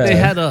everything. They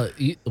had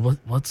what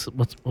was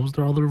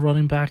their other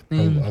running back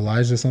name?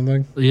 Elijah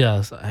something?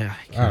 Yes. I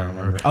don't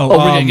remember.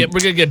 We're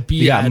gonna get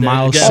beat. Yeah,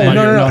 Miles.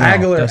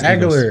 Aguilar.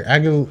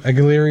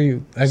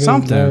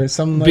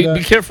 Something like that.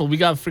 Be careful. We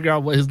gotta figure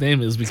out what his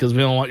name is because we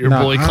don't want your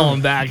boy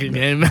calling back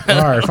again.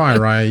 All right, fine,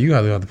 Ryan. You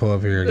gotta have to pull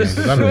up here again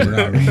because I don't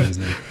remember his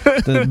name.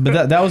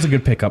 But that was a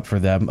good pickup for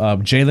them.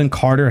 Jalen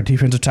Carter, a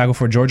defensive tackle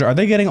for Georgia. Are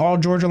they getting all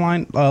Georgia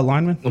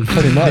linemen?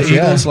 Pretty much, the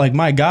Eagles,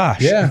 my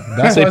gosh. Yeah,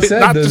 that's what I said.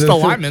 Not just the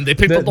linemen. They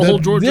picked up the whole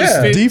Georgia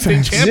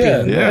State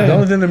champion. Yeah. The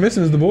only thing they're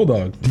missing is the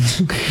Bulldog.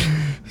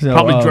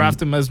 Probably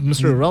draft him as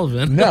Mr.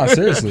 Irrelevant. No,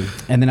 seriously.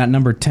 And then at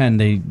number 10,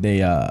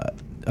 the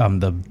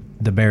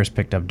Bears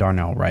picked up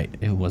Darnell Wright,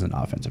 who was an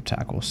offensive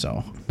tackle.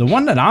 So the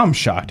one that I'm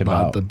shocked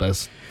about, not the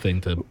best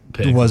thing to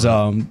pick was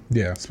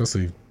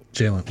especially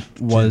Jalen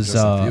was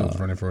Fields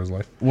running for his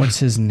life. What's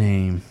his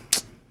name?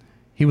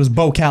 He was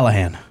Bo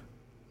Callahan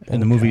in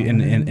the movie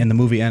in the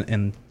movie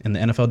in the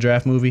NFL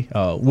draft movie.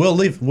 Will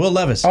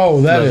Levis. Oh,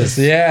 Levis,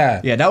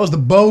 yeah, that was the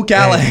Bo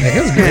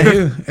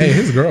Callahan.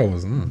 His girl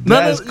was.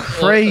 That's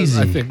crazy.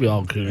 I think we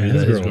all agree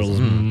that his girl was.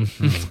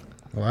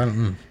 Well, I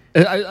don't.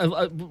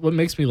 I what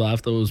makes me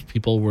laugh though is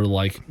people were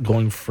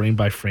going frame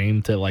by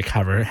frame to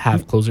have her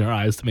closing her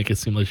eyes to make it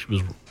seem like she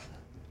was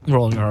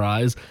rolling her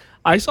eyes.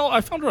 I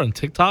found her on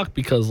TikTok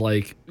because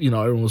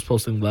everyone was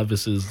posting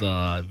Levis's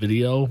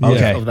video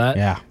Okay. of that.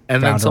 Yeah.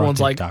 And Found then her on someone's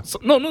like,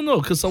 TikTok. no,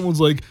 because someone's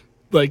like,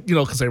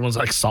 because everyone's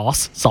like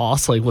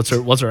sauce, like what's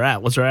her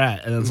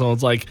at? And then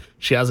someone's like,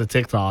 she has a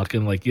TikTok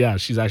and yeah,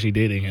 she's actually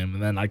dating him.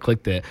 And then I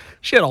clicked it.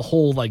 She had a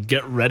whole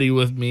get ready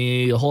with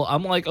me.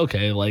 I'm like,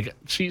 okay,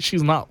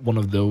 she's not one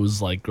of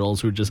those girls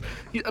who are just,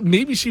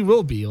 maybe she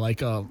will be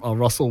like a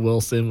Russell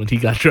Wilson when he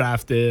got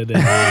drafted.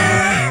 And,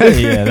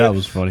 Yeah, that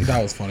was funny.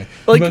 That was funny.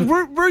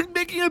 we're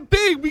making it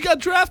big. We got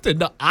drafted.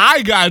 No,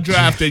 I got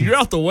drafted. You're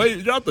out the way.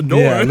 You're out the door.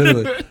 Yeah,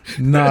 literally.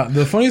 Nah,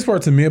 the funniest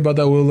part to me about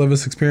that Will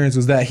Levis experience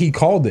was that he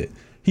called it.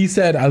 He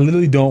said, "I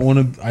literally don't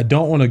want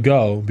to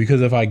go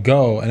because if I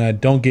go and I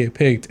don't get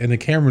picked, and the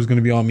camera's going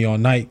to be on me all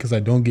night because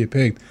I don't get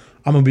picked,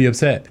 I'm gonna be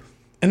upset."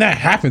 And that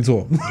happened to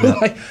him.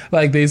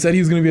 Yeah. They said he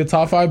was going to be a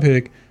top 5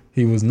 pick.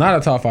 He was not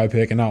a top 5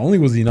 pick, and not only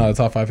was he not a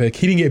top 5 pick,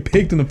 he didn't get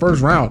picked in the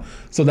first round.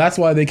 So that's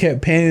why they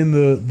kept panning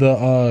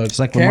the It's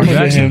like Lamar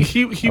camera to Jackson.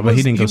 him. But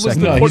he didn't go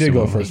second. No, he did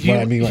go first. He, But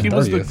I mean, he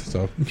was 30th.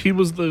 So he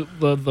was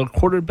the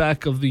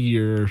quarterback of the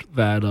year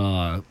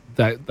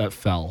that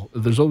fell.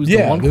 There's always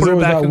Yeah, the one there's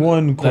always quarterback that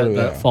one quarter-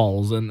 that yeah.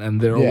 falls,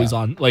 and they're Yeah. always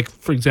on.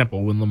 For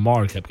example, when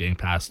Lamar kept getting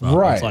passed up,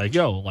 Right. it's like,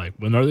 yo,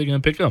 when are they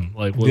going to pick him?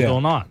 What's Yeah.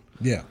 going on?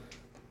 yeah.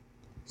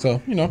 So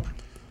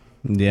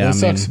Yeah, it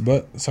sucks,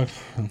 but it sucks.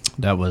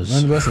 that was.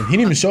 He didn't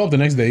even show up the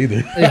next day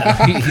either.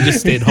 Yeah, he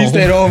just stayed home. He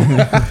stayed home.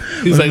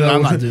 He's like, no,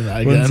 I'm not doing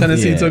that When again.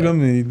 Tennessee Yeah. took him,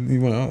 he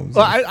went home.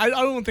 So. Well, I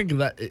don't think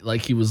that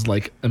he was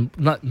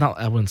not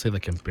I wouldn't say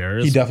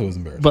embarrassed. He definitely was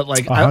embarrassed. But I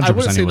 100%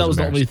 wouldn't say he that was was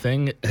the only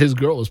thing. His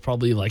girl was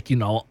probably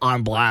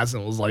on blast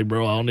and was like,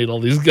 "Bro, I don't need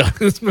all these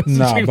guys."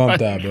 Nah, bump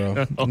that,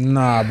 bro.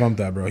 Nah, bump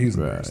that, bro. He was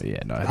embarrassed. Yeah,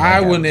 no,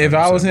 I wouldn't. If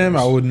I was him,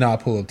 I would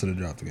not pull up to the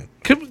draft again.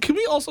 Can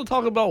we also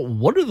talk about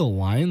what are the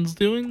Lions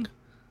doing?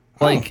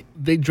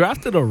 They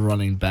drafted a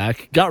running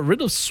back, got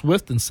rid of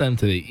Swift and sent him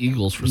to the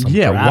Eagles for some.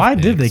 Yeah, draft why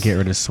did they picks. get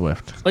rid of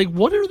Swift?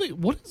 What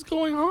is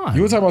going on?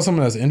 You want to talk about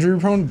someone that's injury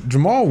prone?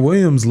 Jamal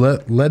Williams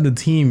led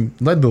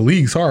the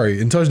league.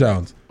 In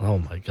touchdowns. Oh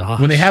my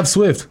god! When they have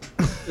Swift,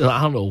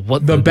 I don't know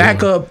what the they're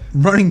backup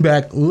running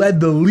back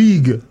led the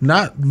league,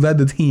 not led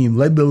the team,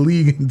 led the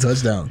league in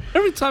touchdowns. doing.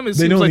 Every time it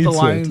They seems don't like need the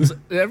Swift. Lions.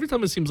 Every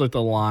time it seems like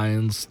the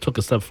Lions took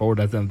a step forward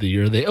at the end of the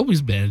year, they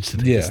always manage to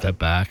take Yeah. a step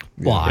back.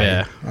 Why?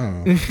 Yeah. I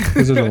don't know.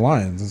 Because they're the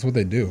Lions. That's what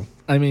they do.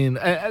 I mean,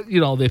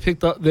 they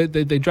picked up.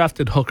 They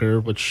drafted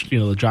Hooker, which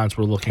the Giants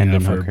were looking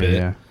Hendon at for Hooker, a bit.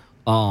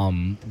 yeah.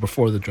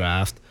 Before the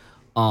draft.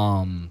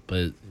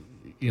 But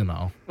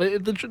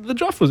the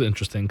draft was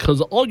interesting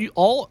because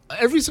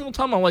every single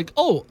time I'm like,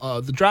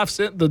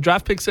 the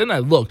draft picks in. I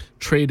look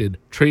traded.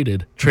 I'm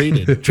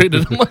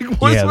like,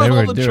 what's Yeah, with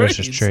all the they were trades?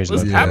 just trades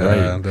What's like happening?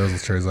 Yeah, those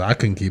was trades. I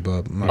couldn't keep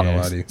up. I'm not gonna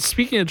lie to you.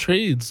 Speaking of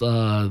trades,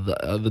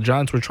 the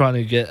Giants were trying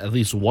to get at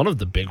least one of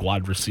the big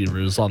wide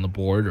receivers on the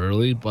board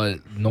early, but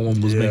no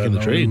one was making the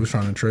Nobody trade. was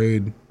trying to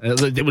trade.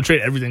 They would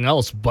trade everything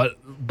else, but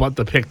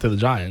the pick to the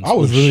Giants. I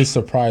was which- really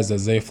surprised that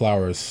Zay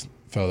Flowers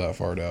fell that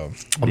far down.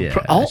 Yeah,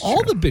 all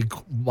that's the big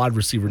wide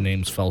receiver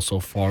names fell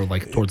so far,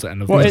 towards the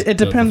end of. Well, it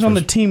depends on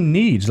the first- team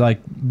needs. The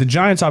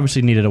Giants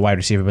obviously needed a wide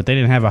receiver, but they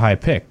didn't have a high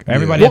pick.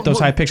 Everybody Well, at those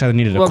high picks either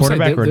needed a Well, I'm saying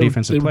quarterback or a they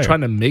defensive were player.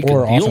 trying to make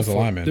Or a deal offensive for.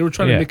 lineman. They were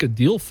trying Yeah. to make a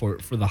deal for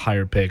the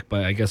higher pick,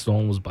 but I guess no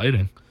one was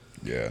biting.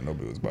 Yeah,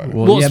 nobody was buying it.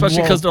 Well, Well, yeah, especially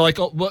well- because they're like,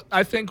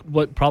 I think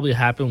what probably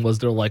happened was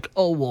they're like,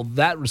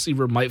 that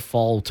receiver might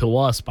fall to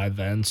us by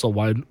then, so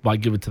why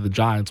give it to the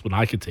Giants when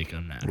I could take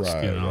him next?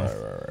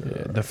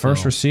 Right. The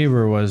first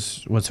receiver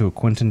was who?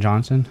 Quentin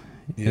Johnson,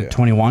 Yeah.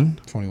 21,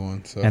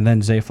 21. So and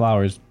then Zay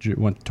Flowers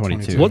went to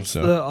 22. 22. What's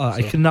so.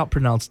 I cannot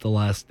pronounce the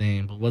last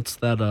name, but what's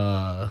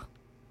that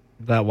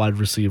wide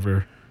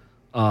receiver?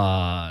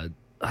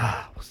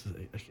 What's his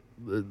name?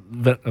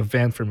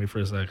 Van for me for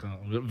a second.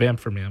 Van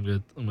for me.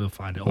 I'm gonna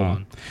find it. Hold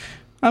on.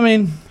 I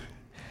mean,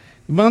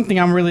 one thing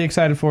I'm really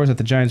excited for is that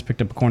the Giants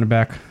picked up a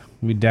cornerback.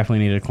 We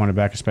definitely needed a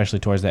cornerback, especially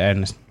towards the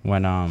end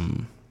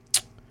when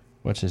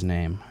what's his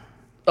name?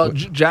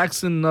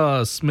 Jackson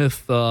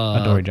Smith.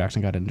 Adoree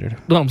Jackson got injured.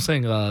 No, I'm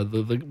saying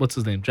the what's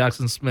his name?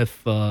 Jackson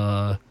Smith.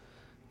 The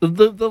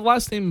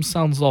last name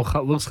sounds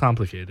looks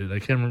complicated. I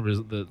can't remember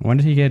the. When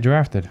did he get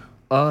drafted?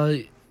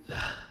 I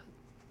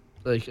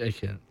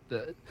can't.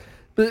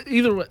 But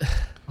either way,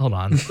 hold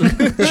on.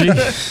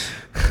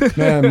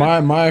 man,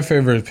 my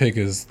favorite pick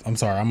is, I'm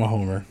sorry, I'm a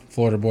homer.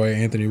 Florida boy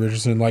Anthony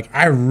Richardson.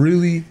 I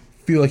really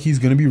feel like he's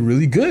gonna be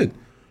really good.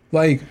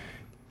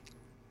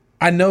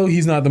 I know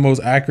he's not the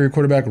most accurate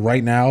quarterback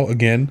right now,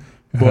 again,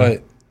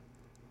 but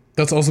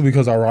that's also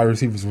because our wide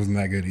receivers wasn't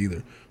that good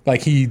either.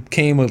 He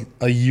came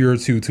a year or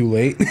two too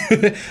late,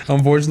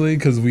 unfortunately,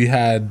 because we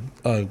had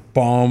a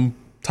bomb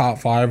top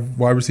 5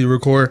 wide receiver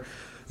core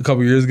a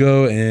couple years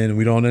ago, and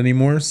we don't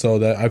anymore. So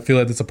that I feel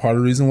like that's a part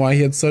of the reason why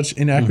he had such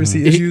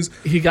inaccuracy issues.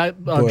 He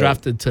got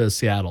drafted to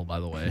Seattle, by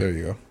the way. There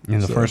you go. In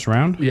the first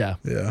round? Yeah,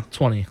 Yeah.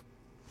 20.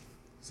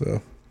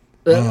 So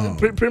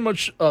Pretty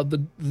much,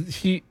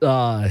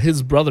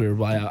 his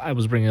brother. I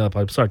was bringing it up.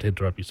 I'm sorry to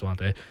interrupt you,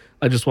 Swante.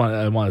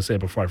 I want to say it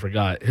before I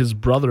forgot. His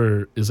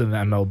brother is in the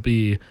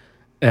MLB,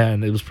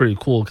 And it was pretty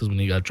cool because when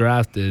he got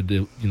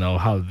drafted,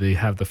 how they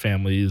have the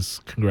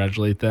families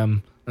congratulate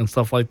them and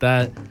stuff like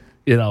that.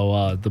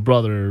 The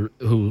brother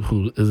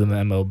who is in the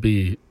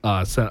MLB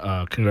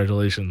sent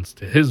congratulations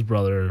to his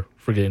brother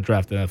for getting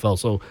drafted in the NFL.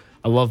 So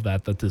I love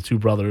that the two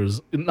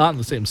brothers, not in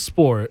the same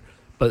sport,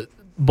 but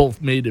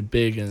both made it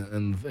big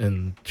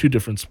in two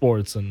different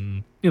sports,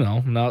 and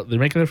now they're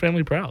making their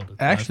family proud.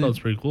 Actually, that's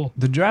pretty cool.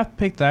 The draft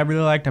pick that I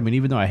really liked, I mean,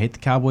 even though I hate the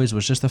Cowboys,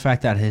 was just the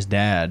fact that his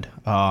dad.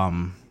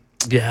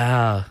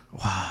 Yeah.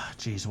 Wow,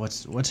 jeez,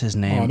 what's his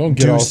name? Oh, don't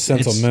get all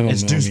sentimental.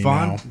 It's Deuce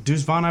Vaughn.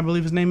 Deuce Vaughn, I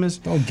believe his name is.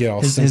 Don't get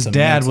all his sentimental. His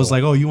dad was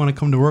like, "Oh, you want to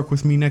come to work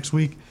with me next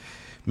week?"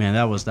 Man,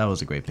 that was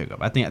a great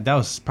pickup. I think that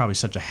was probably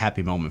such a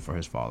happy moment for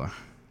his father,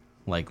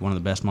 like one of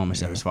the best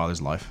moments of his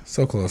father's life.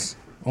 So close.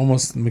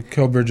 Almost,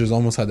 Mikal Bridges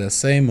almost had that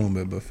same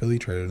moment, but Philly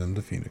traded him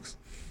to Phoenix.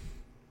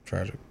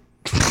 Tragic.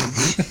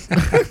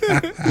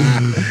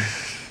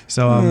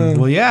 So,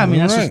 well, yeah, I mean,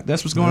 right.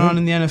 that's what's going on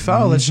in the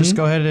NFL. Let's just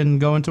go ahead and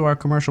go into our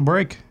commercial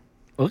break.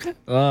 Okay.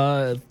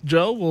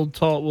 Joe,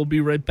 we'll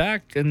be right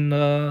back, and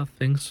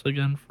thanks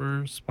again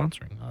for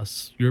sponsoring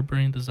us. Your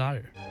Burning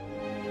Desire.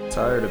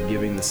 Tired of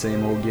giving the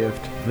same old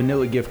gift?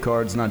 Vanilla gift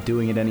cards not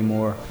doing it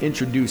anymore?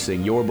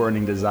 Introducing Your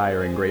Burning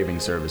Desire engraving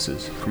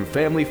services. From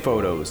family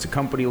photos to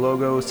company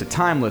logos to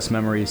timeless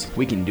memories,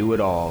 we can do it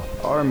all.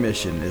 Our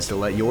mission is to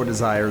let your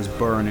desires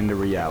burn into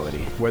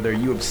reality. Whether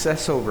you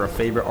obsess over a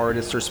favorite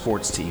artist or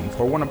sports team,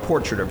 or want a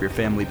portrait of your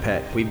family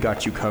pet, we've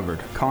got you covered.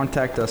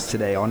 Contact us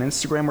today on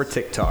Instagram or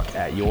TikTok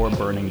at Your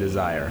Burning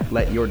Desire.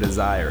 Let your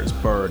desires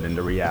burn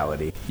into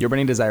reality. Your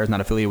Burning Desire is not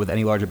affiliated with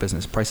any larger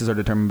business. Prices are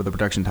determined by the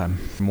production time.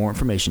 For more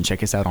information,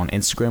 check us out on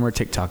Instagram or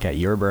TikTok at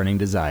Your Burning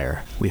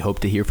Desire. We hope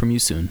to hear from you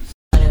soon.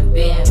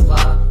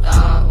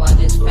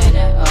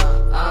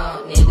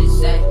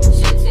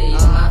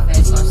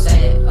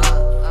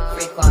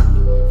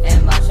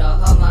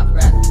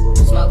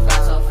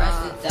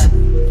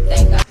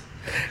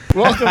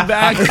 Welcome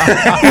back. This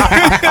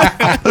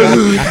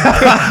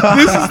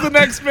is the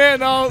next man.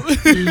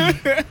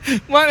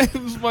 My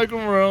name is Michael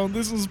Marone.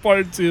 This is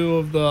part 2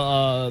 of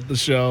the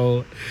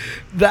show.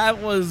 That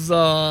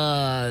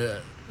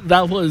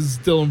was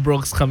Dillon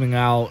Brooks coming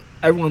out.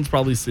 Everyone's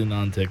probably seen it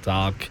on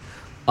TikTok.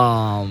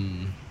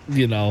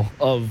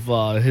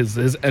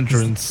 His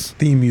entrance,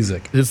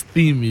 his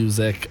theme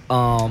music.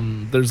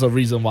 There's a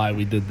reason why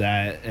we did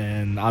that,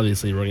 and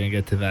obviously we're gonna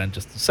get to that in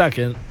just a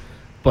second.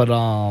 But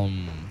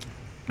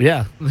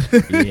yeah.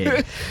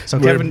 So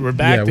Kevin, we're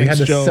back. Yeah, we had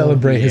to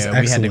celebrate his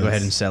excellence. We had to go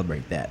ahead and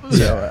celebrate that.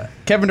 So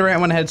Kevin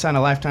Durant went ahead and signed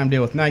a lifetime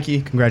deal with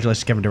Nike.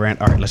 Congratulations, Kevin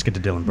Durant. All right, let's get to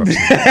Dillon Brooks.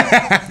 Can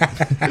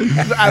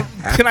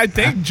I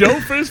thank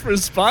Joe first for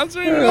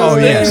sponsoring us? Oh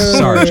yes,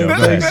 sorry, Joe.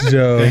 Thanks,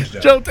 Joe.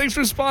 Joe, thanks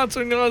for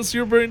sponsoring us.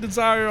 Your Burning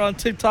Desire on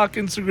TikTok,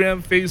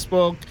 Instagram,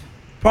 Facebook,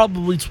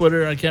 probably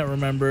Twitter. I can't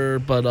remember,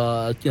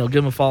 but give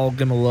him a follow,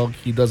 give him a look.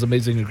 He does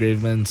amazing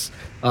engravements.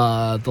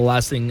 The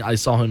last thing I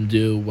saw him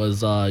do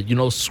was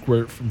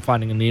Squirt from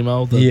Finding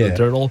Nemo, the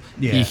turtle.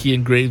 Yeah. He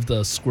engraved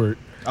a Squirt.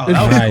 Oh,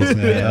 that was Nice, cool.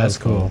 man. That was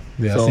cool.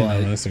 Yeah, So, I seen that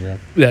on Instagram.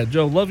 Yeah,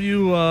 Joe, love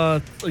you.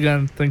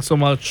 Again, thanks so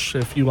much.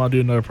 If you want to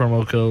do another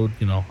promo code,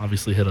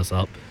 obviously hit us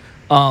up.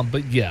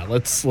 But yeah,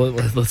 let's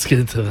get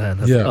into that.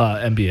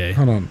 NBA.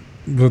 Hold on.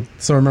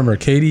 So remember,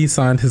 KD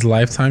signed his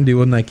lifetime deal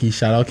with Nike.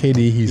 Shout out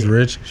KD. He's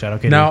rich. Shout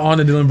out KD. Now on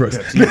to Dillon Brooks.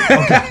 Okay.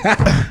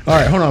 All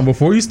right, hold on.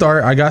 Before you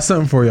start, I got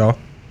something for y'all.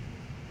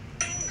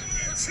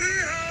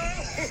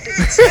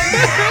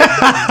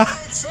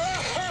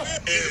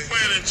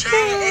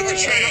 China,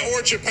 China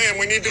or Japan,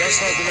 we need to be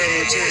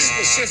more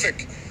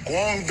specific.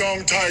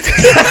 Guangdong Tiger.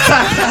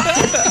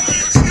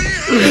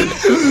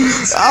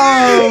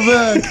 Oh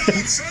man.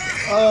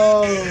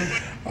 Oh.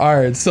 All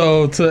right.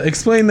 So to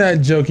explain that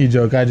jokey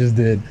joke I just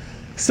did,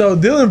 so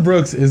Dillon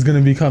Brooks is going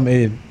to become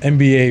an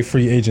NBA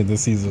free agent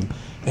this season,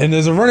 and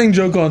there's a running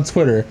joke on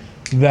Twitter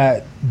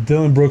that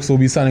Dillon Brooks will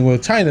be signing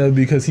with China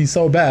because he's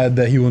so bad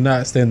that he will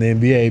not stay in the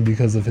NBA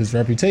because of his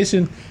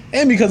reputation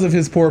and because of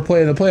his poor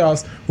play in the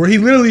playoffs, where he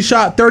literally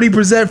shot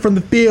 30% from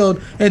the field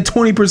and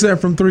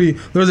 20% from three.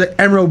 Those are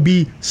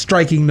MLB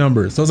striking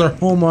numbers. Those are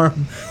home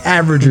run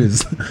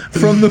averages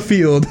from the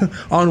field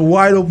on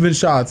wide open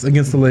shots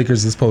against the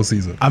Lakers this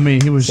postseason. I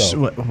mean, he was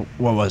what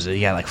was it?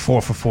 Yeah, like 4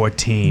 for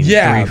 14.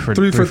 Yeah,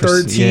 3 for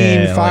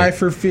 13, 5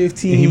 for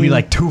 15. And he'd be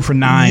like 2 for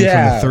 9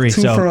 from the 3.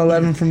 2 for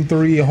 11 from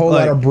 3. A whole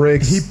lot of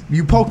bricks.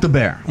 You poked the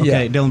bear.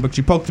 Okay, Dillon Brooks,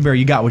 you poked the bear.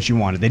 You got what you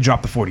wanted. They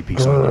dropped the 40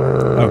 piece on you.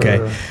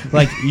 Okay,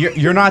 like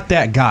you're not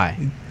that guy.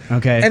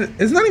 Okay, and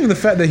it's not even the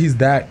fact that he's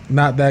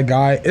not that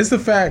guy. It's the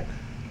fact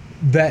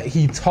that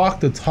he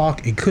talked the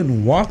talk and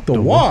couldn't walk the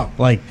walk.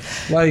 Like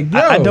yo.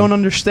 I don't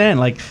understand.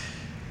 Like,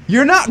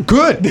 you're not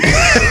good.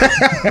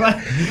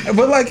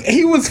 But like,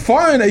 he was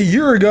fine a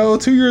year ago,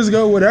 2 years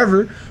ago,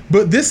 whatever.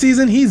 But this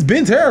season he's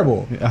been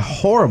terrible.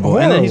 Horrible.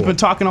 And then he's been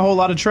talking a whole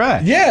lot of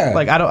trash. Yeah.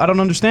 Like, I don't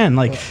understand.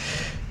 Like,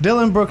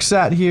 Dillon Brooks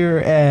sat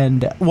here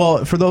and,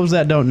 well, for those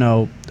that don't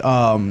know,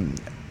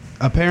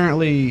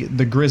 apparently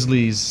the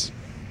Grizzlies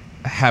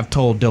have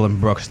told Dillon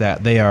Brooks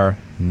that they are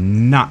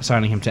not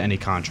signing him to any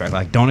contract.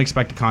 Like, don't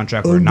expect a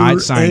contract. We're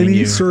not signing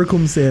you.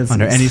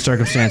 Under any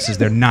circumstances,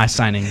 they're not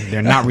signing.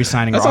 They're not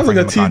re-signing or offering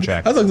him a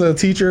contract. That's like a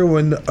teacher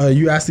when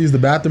you ask to use the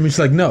bathroom, and she's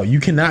like, no, you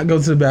cannot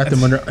go to the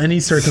bathroom under any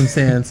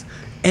circumstance,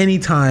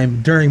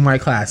 anytime during my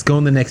class. Go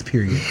in the next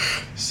period.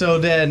 So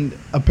then,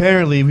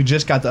 apparently, we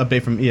just got the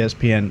update from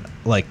ESPN,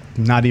 like,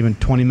 not even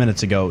 20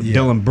 minutes ago. Yeah.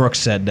 Dillon Brooks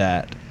said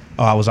that,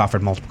 I was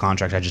offered multiple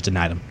contracts. I just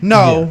denied them.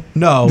 No.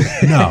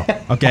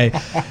 Okay.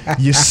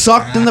 You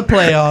sucked in the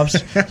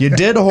playoffs. You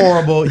did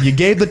horrible. You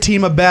gave the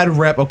team a bad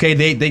rep. Okay.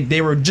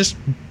 They were just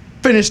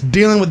finished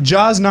dealing with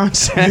Jaws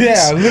nonsense.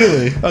 Yeah,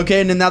 literally.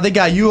 Okay. And then now they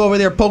got you over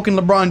there poking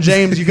LeBron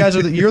James. You guys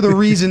you're the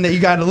reason that you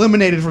got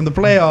eliminated from the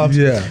playoffs.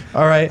 Yeah.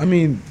 All right. I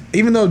mean,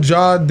 even though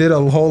Ja did a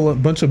whole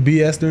bunch of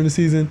BS during the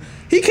season,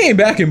 he came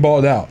back and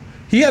balled out.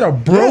 He had a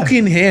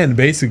broken hand,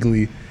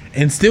 basically,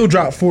 and still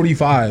dropped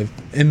 45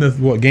 in the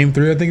game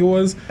 3, I think it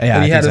was. Yeah,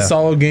 and he had a so.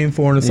 solid game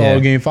 4 and a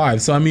solid game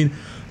 5. So I mean,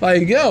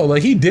 like,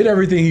 he did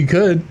everything he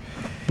could,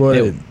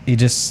 but he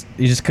just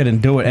couldn't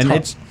do it. And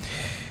it's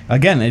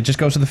again, it just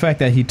goes to the fact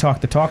that he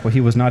talked the talk, but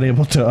he was not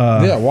able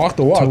to walk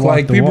the walk.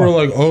 Like, people are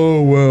like,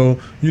 oh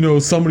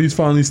well, somebody's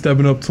finally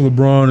stepping up to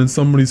LeBron, and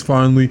somebody's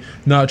finally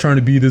not trying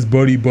to be this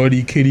buddy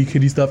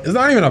kitty stuff. It's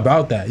not even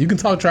about that. You can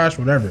talk trash,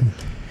 whatever.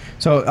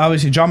 So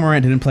obviously, John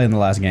Morant didn't play in the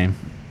last game.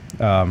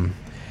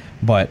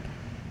 But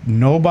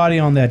nobody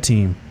on that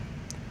team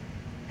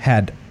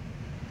had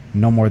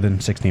no more than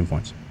 16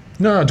 points.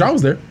 No, John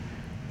was there.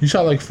 He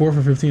shot like 4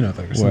 for 15, I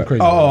think, or something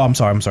crazy. Oh, I'm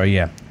sorry.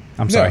 Yeah,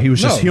 I'm sorry. He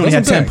only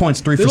had 10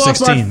 points, 3 for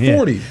 16. Lost by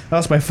 40. Yeah.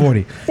 Lost by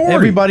 40.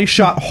 Everybody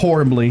shot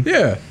horribly.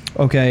 Yeah.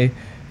 Okay.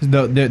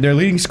 Their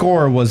leading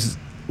scorer was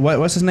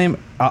what's his name?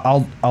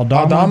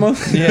 Aldama?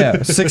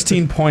 Yeah,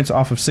 16 points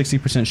off of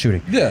 60%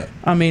 shooting. Yeah.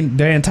 I mean,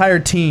 their entire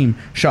team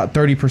shot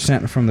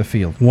 30% from the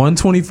field.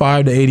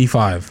 125 to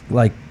 85.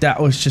 Like,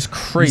 that was just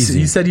crazy.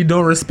 You said you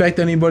don't respect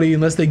anybody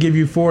unless they give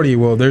you 40.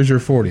 Well, there's your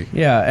 40.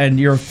 Yeah, and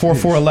you're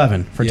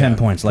 4-for-11 for 10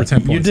 points. Like,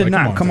 10 points. You did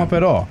not come up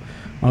at all.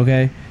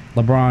 Okay?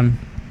 LeBron,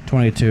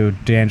 22.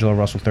 D'Angelo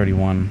Russell,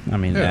 31. I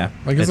mean,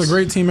 it's a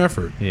great team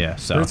effort. Yeah,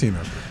 so. Great team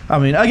effort. I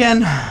mean,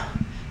 again,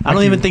 I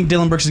don't even think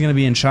Dillon Brooks is going to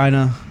be in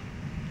China.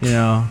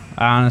 I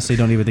honestly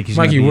don't even think he's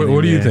going to be. Mikey,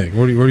 what do you think?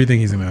 What do you think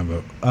he's going to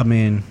have? I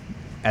mean,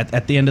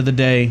 at the end of the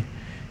day,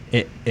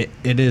 it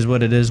is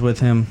what it is with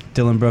him.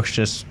 Dillon Brooks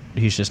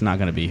he's just not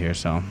going to be here.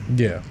 So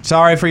yeah,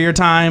 sorry for your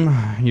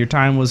time. Your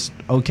time was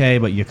okay,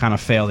 but you kind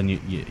of failed and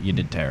you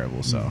did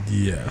terrible. So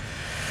yeah.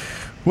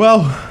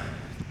 Well,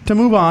 to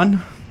move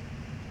on.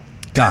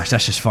 Gosh,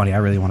 that's just funny. I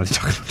really wanted to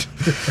talk about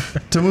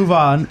it. To move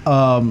on,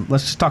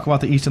 let's just talk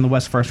about the East and the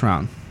West first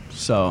round.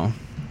 So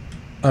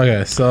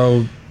okay,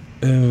 so.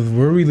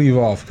 Where do we leave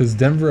off? Because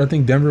I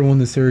think Denver won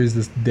the series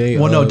this day.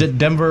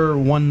 Denver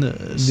won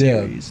the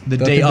series the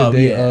day of.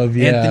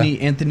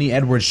 Anthony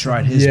Edwards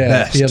tried his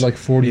best. He had like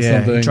 40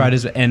 something. He tried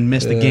his and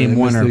missed the game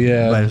winner.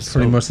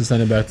 Pretty much to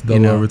send it back to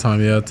double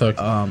overtime.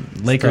 Yeah,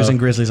 Lakers and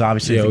Grizzlies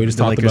obviously. Yeah, we just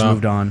talked Lakers about.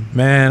 Moved on.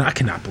 Man, I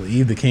cannot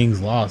believe the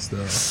Kings lost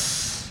though.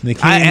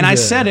 I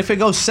said if it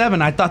goes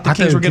 7, I thought the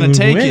Kings were going to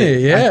take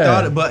it. Yeah. I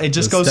thought, but it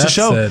just goes to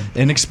show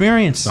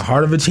inexperience. The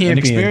heart of a champion.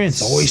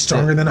 Inexperience. It's always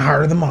stronger than the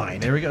heart of the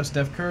mind. There we go.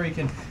 Steph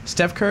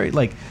Curry,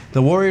 like,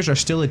 the Warriors are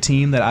still a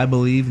team that I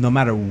believe no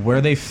matter where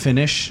they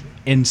finish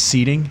in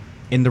seeding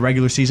in the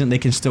regular season, they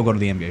can still go to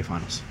the NBA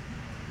Finals.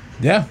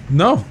 Yeah,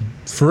 no,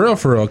 for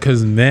real.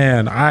 Because,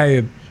 man,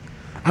 I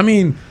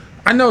mean,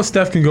 I know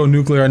Steph can go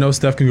nuclear. I know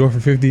Steph can go for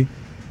 50.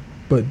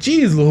 But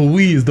geez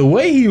Louise, the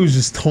way he was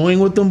just toying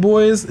with them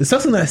boys,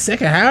 especially in that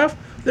second half,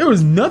 there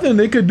was nothing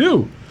they could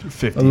do.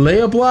 50. A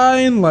layup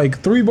line,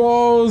 like 3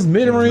 balls,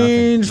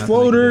 mid-range,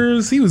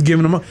 floaters. He was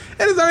giving them up.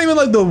 And it's not even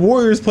like the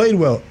Warriors played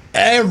well.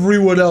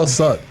 Everyone else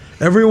sucked.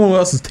 Everyone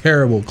else is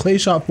terrible. Clay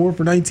shot 4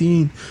 for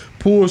 19.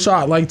 Poole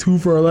shot like 2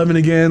 for 11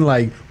 again.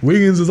 Like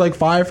Wiggins was like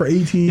 5 for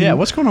 18. Yeah,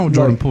 what's going on with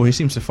Jordan Poole? He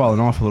seems to have fallen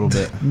off a little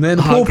bit. Man,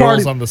 the Hot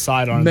girls on the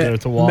side aren't there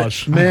to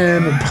watch.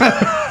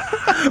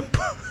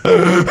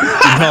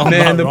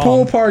 The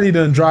pool party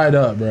done dried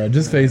up, bro.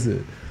 Just face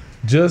it.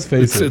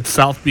 It's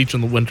South Beach in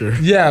the winter.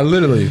 Yeah,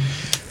 literally.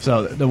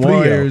 So the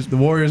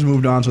Warriors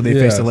moved on, so they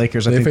faced the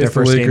Lakers. I think their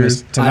first game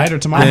is tonight or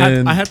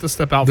tomorrow. I had to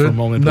step out for a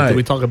moment, but did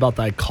we talk about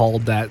that call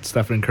that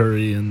Stephen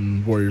Curry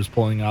and Warriors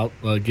pulling out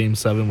Game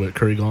 7 with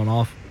Curry going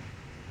off?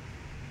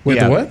 Wait,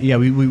 the what? Yeah,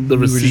 we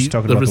were just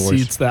talking about the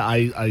receipts that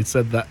I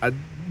said that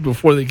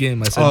before the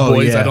game. I said,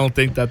 I don't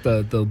think that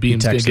the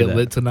beam's going to get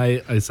lit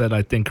tonight. I said,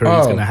 I think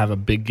Curry's going to have a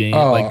big game.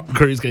 Like,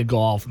 Curry's going to go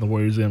off and the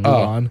Warriors going to move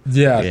on.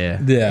 Yeah.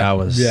 That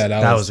was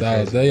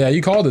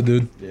you called it,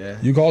 dude. Yeah.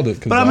 You called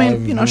it. But, I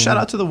mean, shout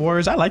out to the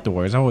Warriors. I like the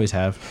Warriors. I always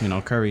have.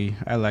 Curry.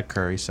 I like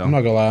Curry. So I'm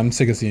not going to lie. I'm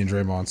sick of seeing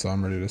Draymond, so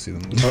I'm ready to see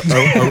them.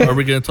 Are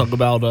we going to talk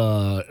about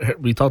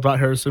we talked about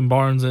Harrison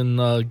Barnes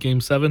in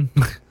Game 7?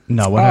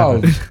 No, what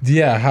happened?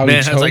 Yeah, how man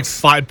he chokes. has like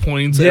 5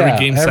 points every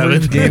Game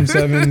 7. Game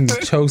 7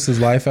 chokes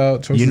his life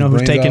out. You know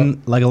who's taking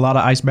like a lot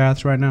of ice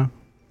baths right now?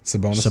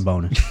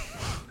 Sabonis.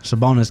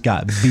 Sabonis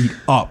got beat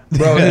up,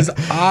 bro. His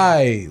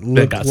eye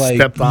looked like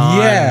stepped on.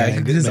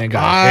 His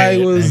eye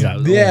was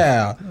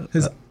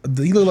his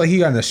he looked like he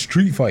got in a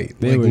street fight.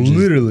 They like were just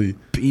literally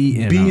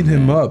beating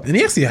him man. up. And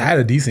he actually had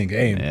a decent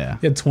game. Yeah.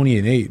 He had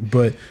 28,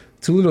 but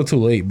too little too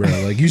late, bro.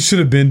 Like, you should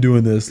have been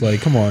doing this.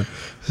 Like, come on.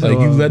 Like,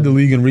 you led the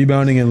league in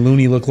rebounding, and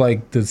Looney looked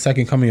like the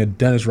second coming of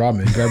Dennis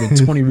Rodman, grabbing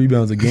 20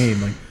 rebounds a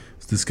game. Like,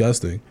 it's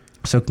disgusting.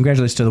 So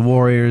congratulations to the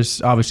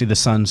Warriors. Obviously, the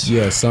Suns.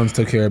 Yeah, Suns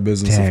took care of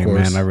business, Dang, of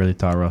course. man, I really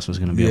thought Russ was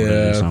going to be able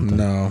to do something.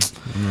 No.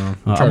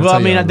 Well, I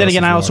mean, then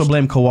again, I also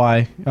blame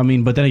Kawhi. I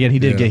mean, but then again, he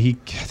did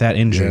get that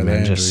injury,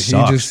 man. Just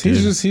sucks.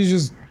 He's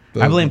just.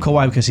 I blame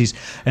Kawhi because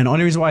and the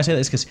only reason why I say that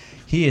is because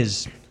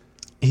he's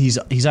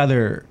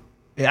either.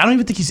 I don't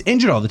even think he's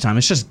injured all the time.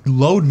 It's just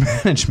load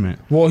management.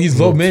 Well, he's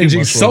load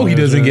managing so he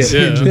doesn't get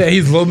injured. Yeah,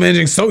 he's load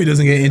managing so he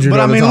doesn't get injured. But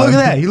all I mean, the time. look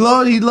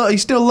at that.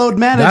 He's still load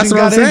managing. That's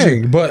what I'm saying.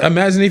 Injured. But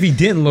imagine if he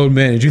didn't load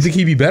manage. You think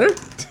he'd be better?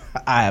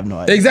 I have no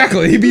idea.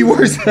 Exactly. He'd be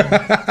worse.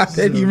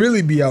 Then he'd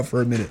really be out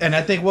for a minute. And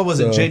I think, what was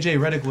it? JJ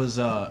Redick was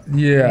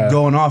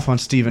going off on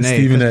Stephen A.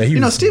 Stephen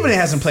A. Stephen A.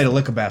 hasn't played a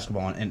lick of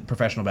basketball in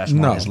professional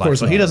basketball in his life.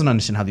 So he doesn't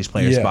understand how these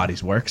players'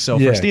 bodies work. So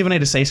for Stephen A.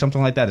 to say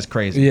something like that is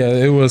crazy. Yeah,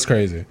 it was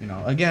crazy.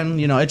 Again,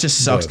 it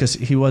just sucks because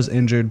he was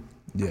injured.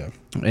 Yeah.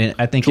 And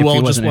I think Joel if he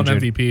just wasn't won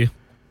injured, MVP.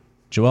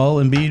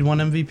 Joel Embiid won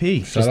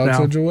MVP. Shout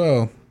out to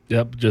Joel.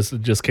 Yep,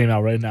 just came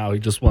out right now. He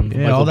just won.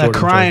 Yeah, all that Jordan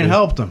crying trophy.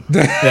 helped him.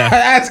 Yeah,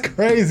 That's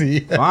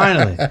crazy.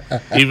 Finally.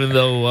 even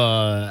though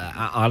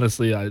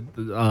honestly, I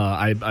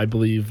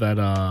believe that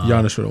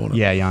Giannis should have won it.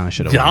 Yeah, Giannis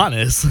should have won.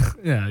 Giannis.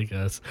 Yeah, I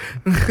guess.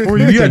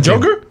 You got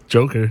Joker?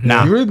 Joker.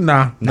 Nah.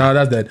 No,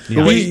 that's dead.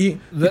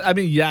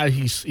 Yeah.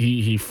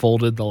 He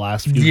folded the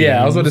last few. Yeah,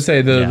 games, I was about to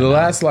say the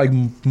last like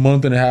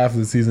month and a half of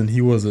the season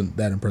he wasn't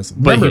that impressive.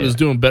 but he was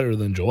doing better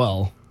than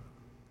Joel.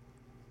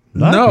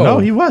 No,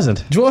 he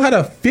wasn't. Joel had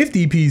a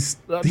 50-piece.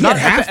 He Not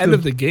had at the end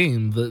of the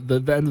game, the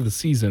end of the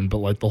season, but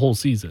like the whole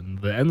season.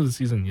 The end of the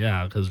season,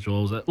 yeah, because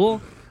Joel was I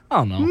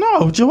don't know.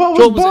 No, Joel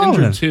was balling.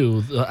 injured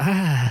too.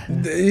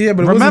 Yeah,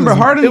 but Remember,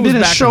 Harden it was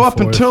didn't back show and up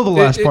forth. until the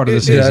last part of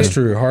the season. Yeah, that's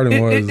true.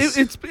 Harden was.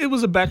 It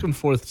was a back and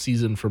forth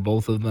season for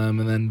both of them,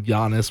 and then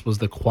Giannis was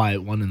the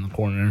quiet one in the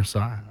corner. So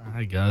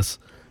I guess.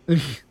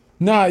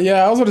 Nah,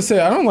 yeah, I was going to say,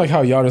 I don't like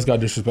how Giannis got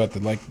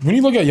disrespected. Like, when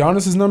you look at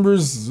Giannis's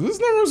numbers, his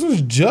numbers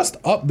was just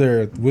up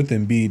there with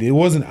Embiid. It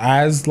wasn't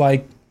as,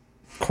 like,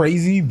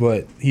 crazy,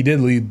 but he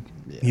did lead.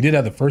 He did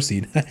have the first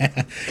seed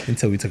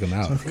until we took him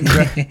out. So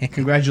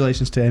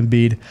congratulations to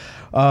Embiid.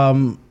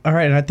 All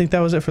right, and I think that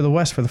was it for the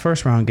West for the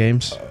first round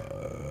games.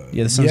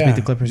 The Suns beat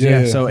the Clippers.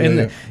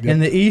 In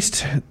the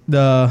East,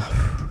 the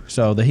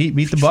Heat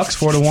beat the Bucks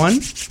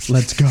 4-1.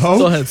 Let's go.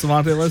 Go ahead,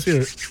 Savante. Let's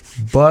hear it.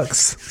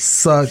 Bucks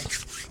suck.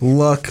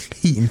 Luck,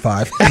 Heat in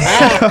 5.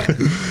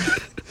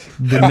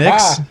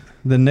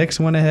 The Knicks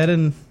went ahead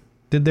and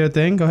did their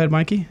thing. Go ahead,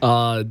 Mikey.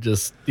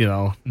 Just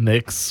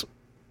Knicks,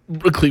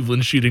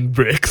 Cleveland shooting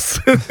bricks.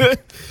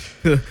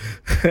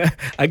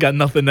 I got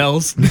nothing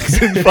else.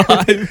 Knicks in 5.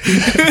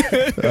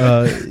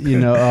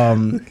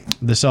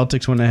 The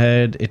Celtics went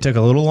ahead. It took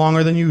a little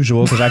longer than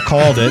usual because I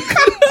called it.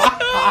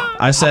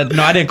 I said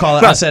no, I didn't call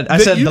it. I said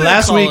the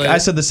last week. I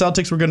said the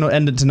Celtics were going to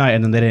end it tonight,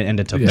 and then they didn't end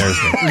it till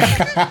Thursday.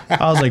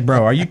 I was like,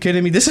 bro, are you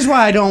kidding me? This is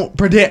why I don't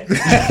predict,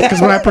 because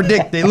when I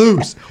predict, they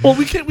lose. Well,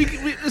 we can't. We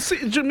see,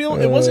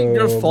 Jamil, it wasn't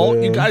your fault.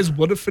 Man. You guys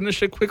would have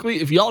finished it quickly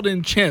if y'all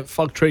didn't chant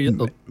 "fuck Trey."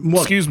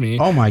 Excuse me.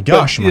 Oh my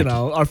gosh, but,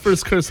 our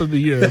first curse of the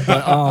year.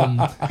 But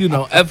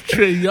F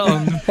Trey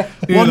Young.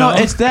 No,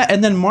 it's that,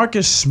 and then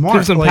Marcus Smart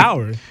gives some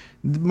power.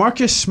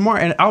 Marcus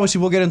Smart, and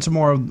obviously we'll get into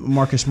more of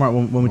Marcus Smart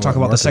when we talk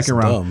about the second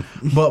round.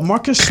 But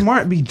Marcus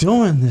Smart be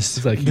doing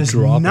this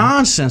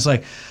nonsense.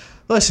 Like,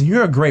 listen,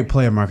 you're a great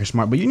player, Marcus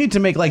Smart, but you need to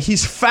make,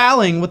 he's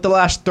fouling with the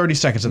last 30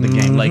 seconds of the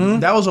game.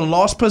 Like, that was a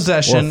lost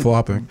possession. Or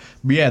flopping.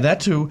 Yeah, that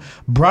too.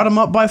 Brought him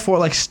up by 4.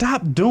 Like,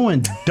 stop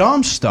doing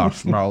dumb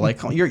stuff, bro.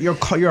 Like,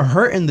 you're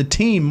hurting the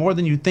team more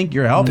than you think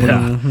you're helping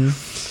them.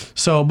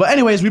 So, but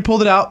anyways, we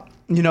pulled it out.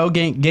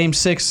 Game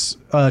 6,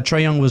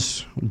 Trae Young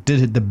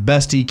did the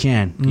best he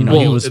can.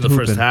 He was in the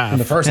first half. In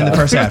the first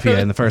half.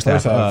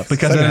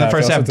 Because in the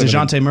first half,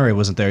 DeJounte Murray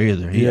wasn't there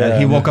either.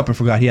 He woke up and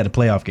forgot he had a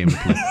playoff game to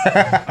play.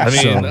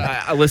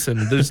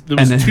 Listen, there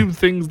was 2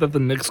 things that the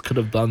Knicks could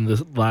have done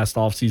this last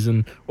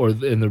offseason or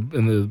in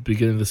the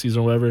beginning of the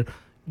season or whatever.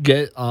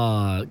 Get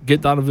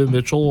Donovan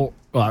Mitchell,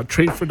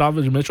 trade for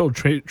Donovan Mitchell,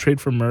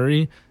 trade for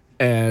Murray,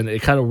 and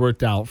it kind of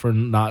worked out for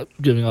not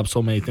giving up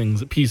so many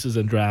pieces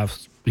and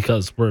drafts.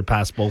 Because we're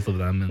past both of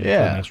them in the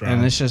next round.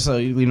 And it's just,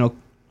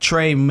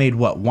 Trey made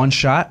one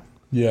shot?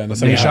 Yeah, in the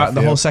second half.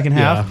 The whole second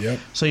half. Yep.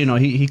 So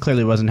he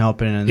clearly wasn't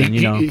helping, and then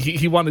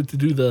he wanted to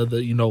do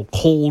the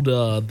cold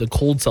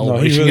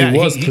celebration. No, he really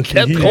was. He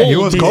kept cold. He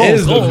was cold. He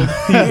is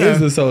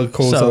the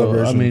cold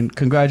celebration.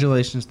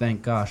 Congratulations,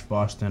 thank gosh,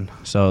 Boston.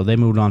 So they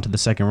moved on to the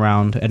second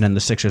round, and then the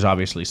Sixers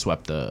obviously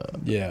swept the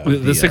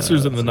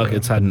Sixers and the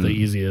Nuggets had the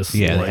easiest.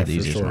 Yeah, they had the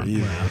easiest one.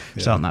 Yeah.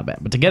 So not bad.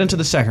 But to get into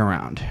the second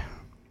round.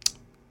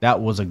 That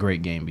was a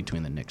great game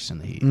between the Knicks and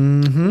the Heat.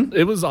 Mm-hmm.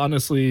 It was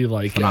honestly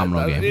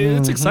phenomenal game.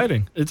 It's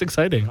exciting. It's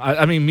exciting.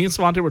 I mean, me and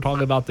Savante were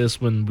talking about this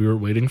when we were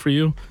waiting for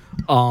you.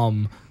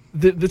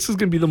 this is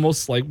gonna be the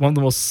most like one of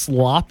the most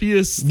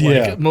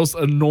sloppiest, most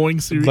annoying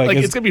series. Like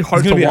it's gonna be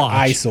hard to watch. An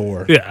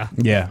eyesore. Yeah,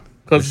 Yeah.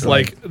 because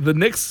like the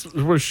Knicks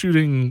were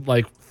shooting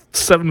like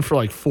 7 for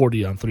like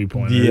 40 on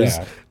 3-pointers.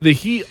 Yeah. The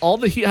Heat, all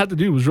the Heat had to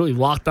do was really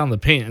lock down the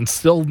paint and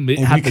still have the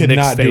could Knicks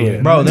not stay do in.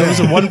 it. Bro, there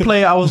was a one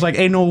play I was like,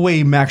 ain't no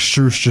way Max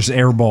Strus just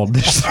airballed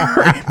this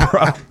three,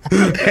 bro.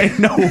 Ain't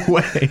no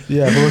way.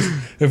 Yeah,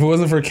 if it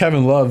wasn't for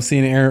Kevin Love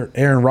seeing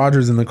Aaron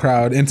Rodgers in the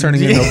crowd and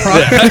turning into Like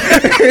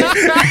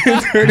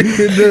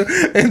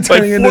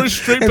 4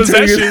 straight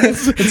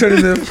possessions. and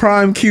turning into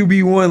prime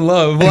QB1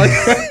 Love.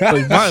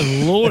 Like, my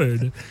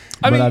lord.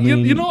 I But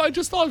mean, you know, I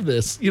just thought of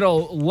this. You know,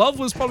 Love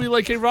was probably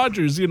like, hey,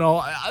 Rodgers, you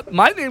know,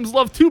 my name's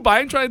Love too, but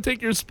I ain't trying to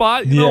take your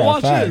spot. You know,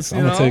 watch this.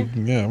 I'm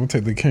gonna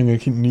take the king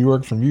of New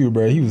York from you,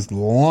 bro. He was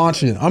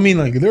launching. I mean,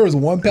 like there was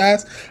one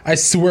pass, I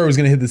swear it was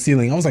gonna hit the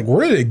ceiling. I was like,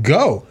 where did it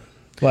go?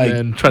 Like,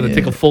 and trying to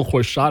take a full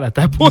court shot at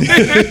that point.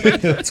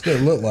 that's what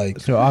it looked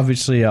like. So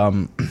obviously,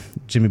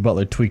 Jimmy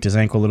Butler tweaked his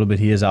ankle a little bit.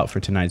 He is out for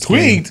tonight's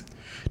game.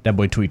 That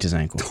boy tweaked his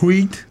ankle.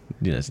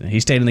 Yes, he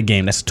stayed in the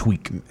game. That's a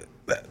tweak.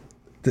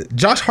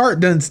 Josh Hart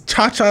done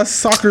cha-cha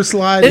soccer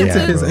slide into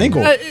his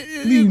ankle. What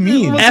do you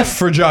mean? F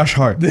for Josh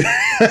Hart.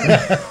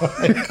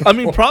 I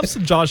mean, props to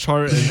Josh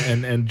Hart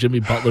and Jimmy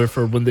Butler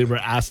for when they were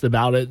asked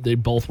about it. They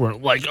both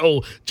weren't like,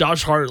 oh,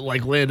 Josh Hart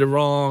like landed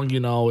wrong.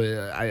 You know,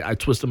 I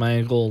twisted my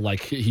ankle.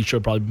 Like he should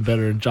have probably been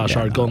better. And Josh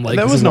Hart going like,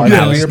 there was no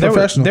malice.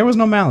 There was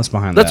no malice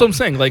behind that. That's what I'm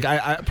saying. Like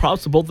I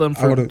props to both of them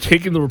for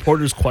taking the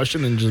reporter's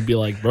question and just be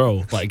like,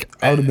 bro, like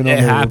I would have been it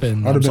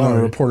happened. I would have been on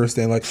a reporter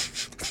stand like.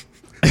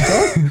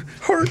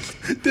 Hart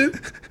did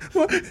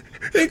my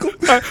ankle.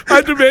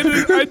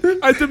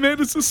 I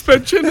demanded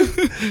suspension.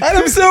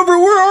 Adam Silver,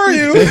 where are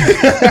you?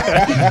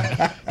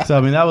 So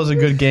I mean, that was a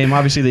good game.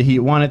 Obviously, the Heat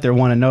won it. They're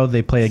 1-0.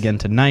 They play again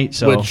tonight.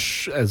 So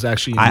which is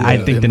actually I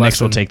think the Knicks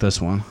will take this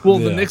one. Well,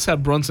 the Knicks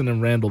have Brunson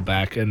and Randall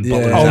back, and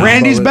Butler's oh, out.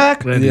 Randy's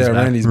back. Randy's back.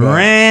 Randy's back.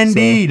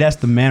 Randy, that's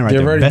the man right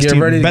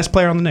there. Best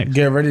player on the Knicks.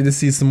 Get ready to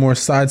see some more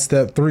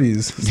sidestep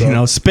threes. So. You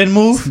know, spin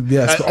move.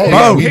 Yes. You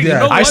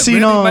know what? I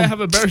seen Randy might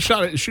have a better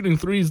shot at shooting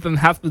threes than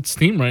half the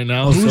team right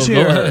now. Who's so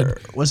here? Go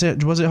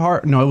ahead. Was it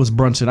Hart? No, it was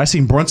Brunson. I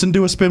seen Brunson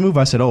do a spin move.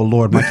 I said, "Oh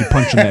Lord, Mikey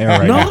punching the air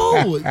right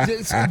now." No,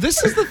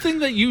 this is the thing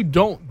that you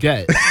don't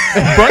get.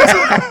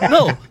 Brunson,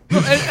 no,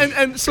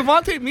 and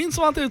Savante, me and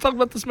Savante have talked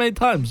about this many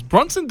times.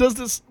 Brunson does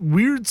this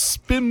weird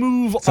spin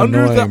move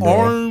under the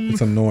arm.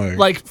 It's annoying.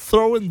 Like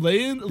throw and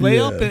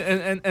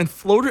layup and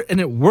floater,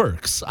 and it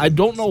works. I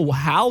don't know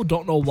how,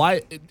 don't know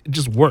why. It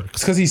just works.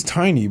 It's because he's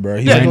tiny, bro.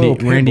 He's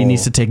Randy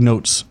needs to take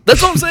notes.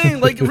 That's what I'm saying.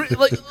 Like,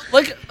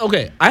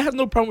 okay, I have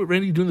no problem with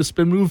Randy doing the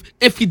spin move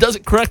if he does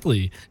it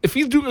correctly. If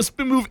he's doing a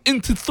spin move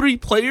into 3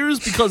 players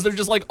because they're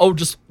just like, oh,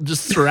 just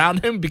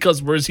surround him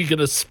because where's he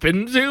gonna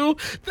spin to?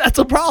 That's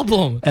a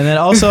problem. And then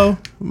also,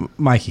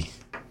 Mikey,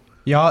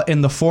 y'all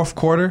in the fourth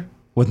quarter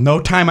with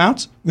no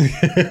timeouts.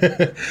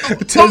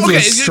 Tibbs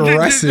was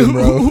stressing,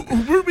 bro.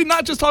 Were we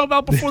not just talking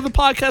about before the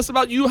podcast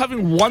about you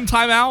having 1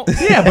 timeout?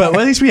 Yeah, but at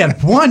least we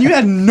had 1. You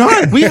had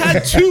none. We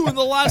had 2 in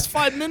the last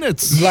 5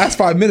 minutes. The last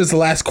 5 minutes, the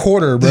last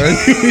quarter, bro.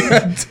 We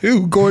had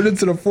 2 going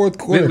into the fourth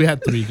quarter. We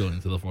had 3 going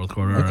into the fourth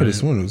quarter. I could have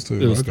sworn it was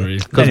 2. It was 3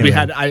 because we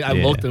had. I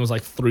looked and it was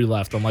like 3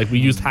 left. I'm like, we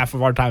used half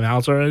of our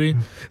timeouts already.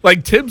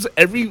 Like Tibbs,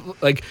 every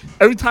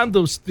time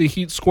the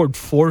Heat scored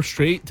 4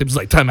 straight, Tibbs is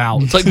like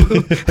timeout. It's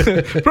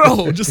like,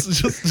 bro,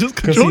 just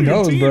control he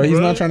knows, your team, bro. He's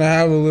not trying to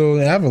have a little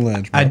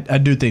avalanche, bro. I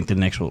do think the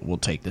Knicks will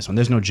take this one.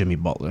 There's no Jimmy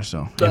Butler,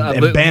 so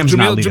and Bam's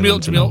not leaving.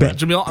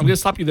 Jamil, I'm gonna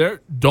stop you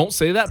there. Don't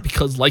say that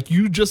because, like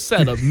you just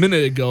said a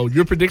minute ago,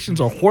 your predictions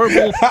are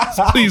horrible.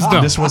 Please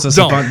no. This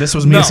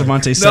was me and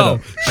Savante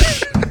setup.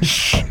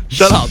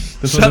 Shut up.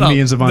 This was me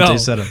and Savante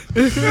setup.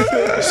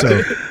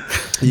 So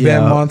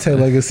Ben Monte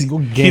legacy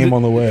game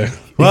on the way.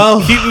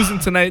 Well, keep losing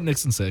tonight.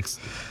 Knicks in 6.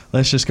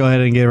 Let's just go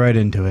ahead and get right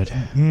into it.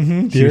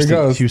 Here it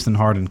goes. Houston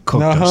Harden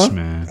cooked us,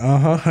 man.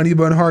 Honey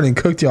Bun Harden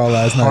cooked y'all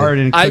last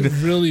night. I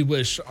really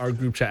wish our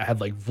group chat had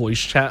like voice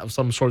chat of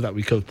some sort that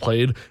we could have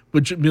played.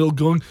 With Jamil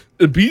going,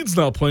 Embiid's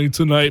not playing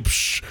tonight.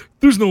 Psh,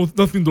 there's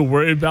nothing to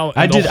worry about.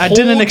 I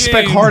didn't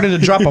expect Harden to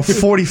drop a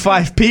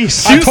 45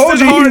 piece. I told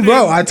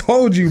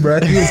you,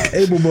 bro. He was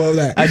capable of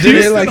that. I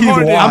did. Like he's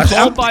washed.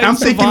 I'm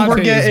thinking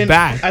we're getting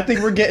back. I think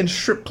we're getting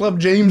strip club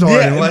James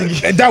Harden.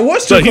 That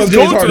was strip club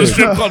James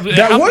Harden.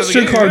 That was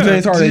strip club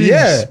James Harden.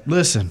 Yeah.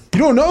 Listen,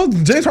 you don't know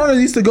James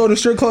Harden used to go to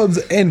strip clubs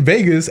in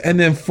Vegas and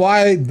then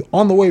fly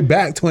on the way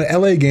back to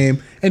an LA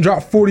game and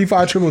drop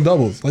 45 triple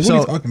doubles. Like, what are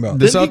you talking about?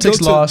 The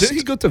Celtics lost. Didn't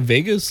he go to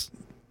Vegas?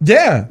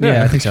 Yeah,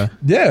 I think so.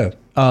 Yeah.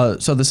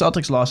 So the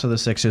Celtics lost to the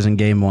Sixers in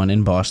Game 1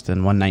 in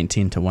Boston,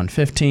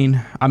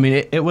 119-115. I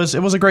mean, it was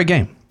a great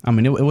game. I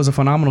mean, it was a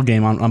phenomenal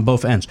game on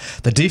both ends.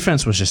 The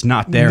defense was just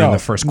not there in the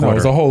first quarter. No, it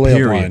was a whole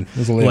layup line. It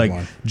was a layup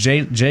line.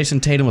 Jason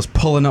Tatum was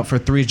pulling up for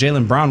threes.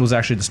 Jaylen Brown was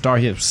actually the star.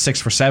 He had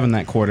 6 for 7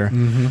 that quarter.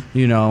 Mm-hmm.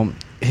 You know,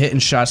 hitting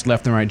shots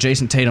left and right.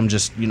 Jason Tatum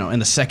just, you know, in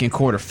the second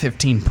quarter,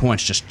 15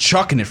 points, just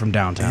chucking it from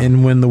downtown.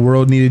 And when the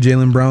world needed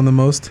Jaylen Brown the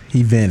most,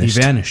 he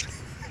vanished.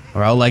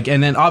 Well,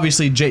 and then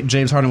obviously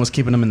James Harden was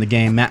keeping him in the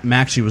game.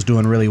 Maxey was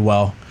doing really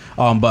well.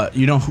 But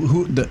you know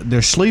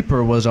their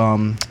sleeper was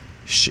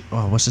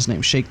what's his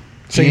name?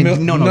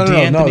 D'Anthony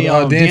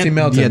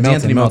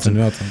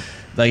Melton.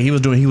 Like he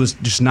was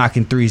just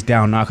knocking threes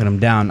down, knocking them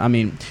down. I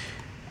mean,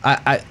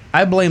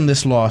 I blame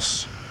this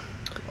loss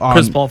on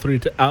Chris Paul 3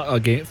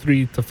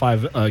 to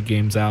 5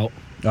 games out.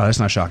 Oh, that's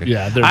not shocking.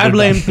 Yeah,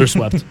 they're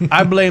swept.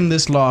 I blame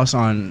this loss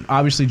on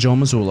obviously Joe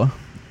Mazzulla,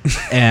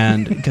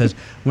 and because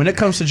when it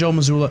comes to Joe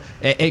Mazzulla,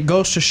 it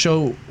goes to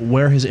show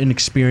where his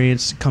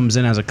inexperience comes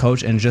in as a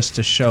coach, and just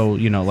to show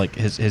like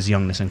his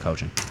youngness in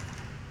coaching.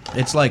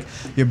 It's like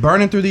you're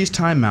burning through these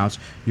timeouts,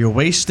 you're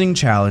wasting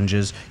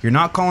challenges, you're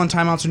not calling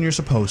timeouts when you're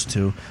supposed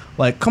to.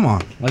 Like, come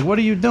on, like what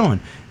are you doing?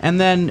 And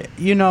then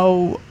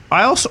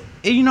I also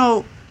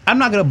I'm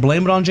not gonna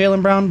blame it on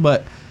Jaylen Brown,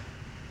 but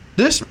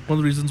this one of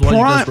the reasons why you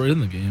guys were in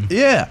the game.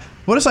 Yeah,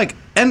 but it's like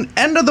end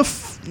of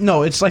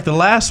it's like the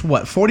last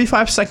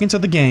 45 seconds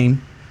of the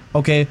game.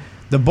 Okay,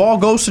 the ball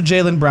goes to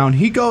Jaylen Brown.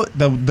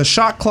 The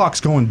shot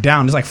clock's going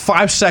down. It's like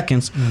 5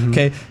 seconds. Mm-hmm.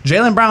 Okay,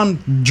 Jaylen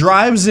Brown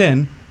drives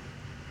in,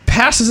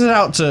 passes it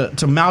out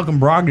to Malcolm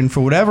Brogdon for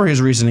whatever his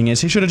reasoning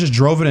is. He should have just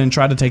drove it in and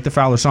tried to take the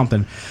foul or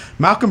something.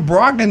 Malcolm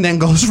Brogdon then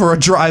goes for a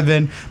drive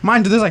in.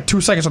 Mind you, there's like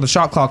 2 seconds on the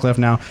shot clock left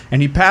now,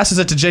 and he passes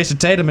it to Jason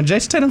Tatum, and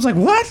Jason Tatum's like,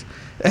 what?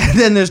 And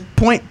then there's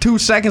 0.2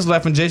 seconds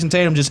left, and Jason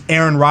Tatum just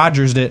Aaron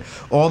Rodgers'd it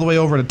all the way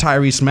over to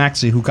Tyrese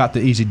Maxey, who got the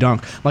easy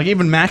dunk. Like,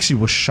 even Maxey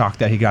was shocked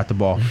that he got the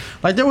ball.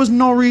 Like, there was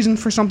no reason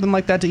for something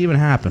like that to even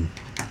happen.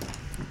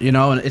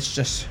 And it's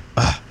just...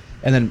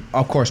 And then,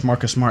 of course,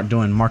 Marcus Smart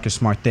doing Marcus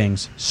Smart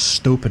things.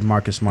 Stupid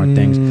Marcus Smart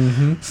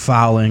things.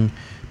 Fouling,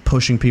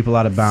 pushing people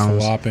out of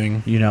bounds.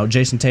 Flopping.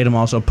 Jason Tatum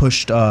also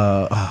pushed,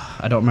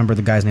 I don't remember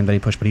the guy's name that he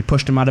pushed, but he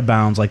pushed him out of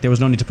bounds. Like, there was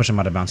no need to push him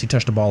out of bounds. He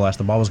touched the ball last.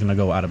 The ball was going to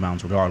go out of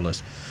bounds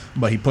regardless.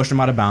 But he pushed him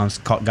out of bounds,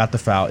 got the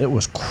foul. It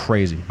was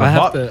crazy.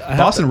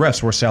 Boston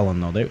refs were selling,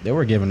 though. They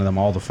were giving them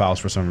all the fouls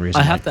for some reason.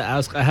 I have to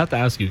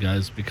ask you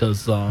guys,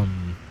 because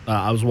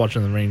I was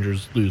watching the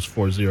Rangers lose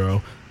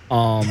 4-0.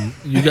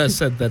 You guys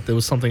said that there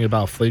was something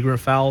about flagrant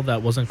foul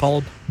that wasn't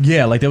called.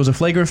 Yeah, like there was a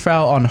flagrant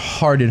foul on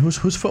Harden.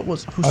 Whose foot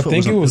was? I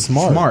think it was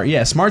Smart. Smart,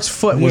 yeah. Smart's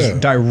foot was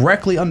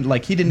directly under.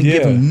 Like he didn't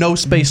give him no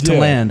space to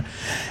land,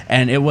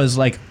 and it was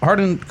like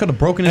Harden could have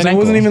broken his ankle. And it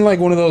wasn't even like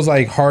one of those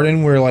like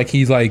Harden where like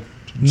he's like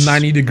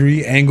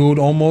 90-degree angled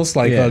almost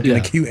like an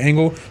acute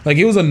angle. Like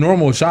it was a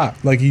normal shot.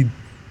 Like he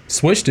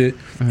swished it,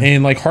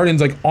 and like Harden's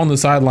like on the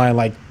sideline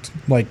like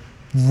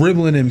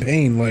wriggling in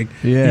pain, like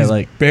he's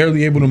like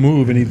barely able to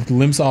move, and he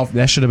limps off.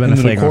 That should have been a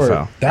flagrant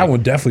foul. That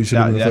one definitely should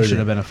have been. That should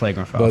have been a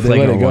flagrant foul. But they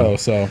let it go.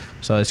 So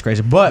it's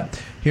crazy. But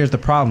here's the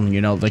problem,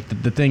 like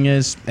the thing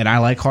is, and I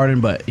like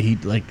Harden, but he,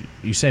 like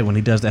you say, when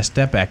he does that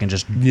step back and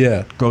just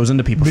goes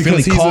into people,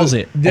 Philly calls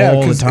it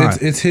all the time.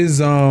 It's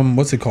his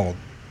what's it called?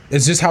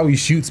 It's just how he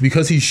shoots,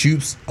 because he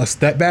shoots a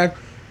step back.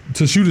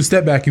 To shoot a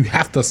step back, you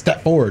have to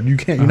step forward. You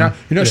can't. You're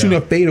not shooting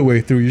a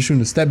fadeaway three. You're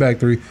shooting a step back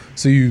three.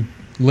 So you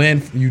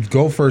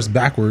go first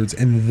backwards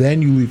and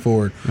then you lead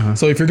forward.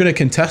 So if you're gonna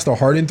contest a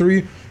Harden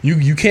three,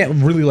 you can't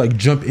really like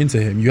jump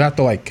into him. You have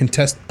to like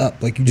contest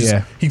up, like you just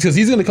because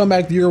he's gonna come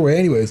back your way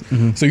anyways.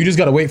 So you just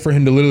gotta wait for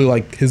him to literally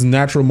like his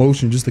natural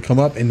motion just to come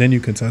up, and then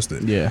you contest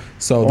it.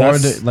 So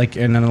that's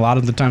and then a lot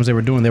of the times they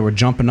were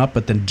jumping up,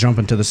 but then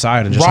jumping to the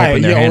side and just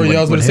hoping their hand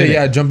I was gonna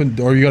say jumping,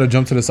 or you gotta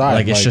jump to the side.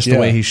 Like it's just the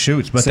way he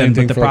shoots. But then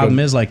the problem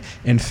is, like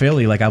in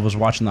Philly, like I was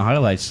watching the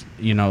highlights,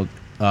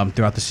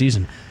 throughout the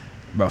season.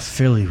 But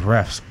Philly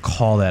refs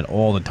call that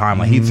all the time.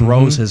 Like he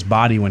throws his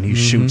body when he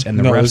shoots, and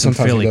the refs in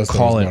Philly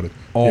call it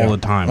all the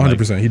time.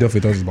 100%. He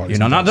definitely throws his body.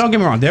 Don't get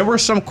me wrong. There were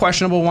some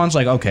questionable ones.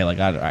 Like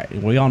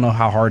we all know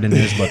how Harden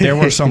is, but there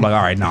were some like,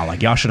 all right, now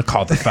like y'all should have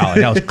called the foul.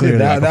 Like, that was clearly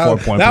like a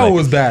 4-point play. That one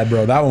was bad,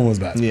 bro. That one was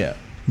bad. Yeah.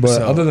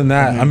 But other than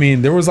that, I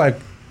mean, there was like.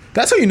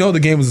 That's how you know the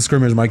game was a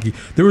scrimmage, Mikey.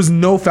 There was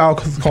no foul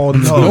called.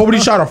 Nobody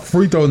shot a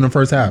free throw in the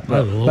first half.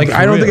 Like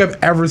I don't think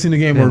I've ever seen a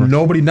game where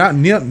nobody, not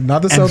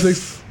the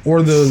Celtics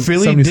or the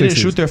Philly 76ers. didn't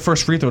shoot their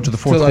first free throw to the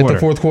fourth quarter. Like the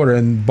fourth quarter,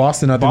 and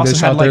Boston, I think they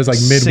shot theirs like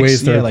midway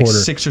third quarter.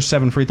 6 or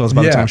 7 free throws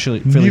by the time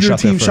Philly neither shot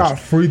their team first. shot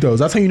free throws.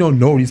 That's how you know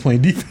nobody's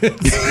playing defense.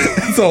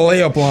 It's a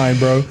layup line,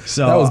 bro.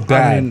 So that was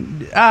bad. I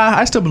mean,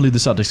 I still believe the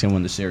Celtics can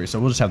win the series. So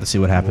we'll just have to see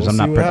what happens.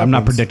 I'm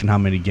not predicting how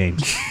many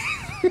games.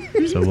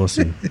 So we'll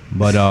see.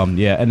 But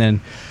and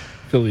then.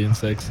 Philly in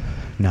 6.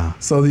 No.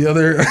 So the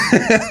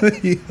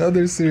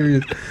other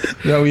series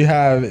that we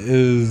have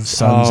is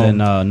Suns and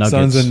Nuggets.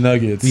 Suns and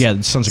Nuggets. Yeah,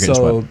 the Suns are getting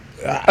swept.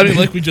 I mean,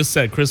 like we just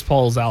said, Chris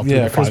Paul's out.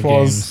 Chris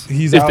Paul's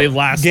games. If they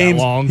last that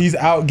long, he's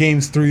out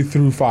games 3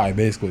 through 5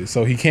 basically.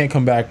 So he can't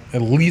come back.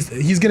 At least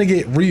he's gonna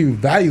get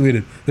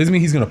reevaluated. Doesn't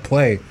mean he's gonna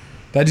play.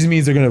 That just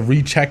means they're gonna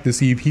recheck to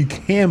see if he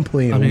can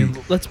play in the league.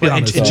 Let's be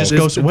honest. It just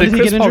goes. When did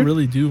he get injured?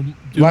 Really do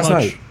last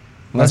much?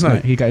 Last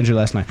night. He got injured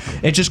last night.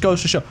 It just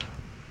goes to show.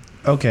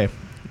 Okay.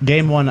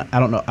 Game 1, I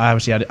don't know.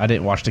 Obviously, I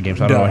didn't watch the game,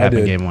 so I don't know what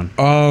happened in Game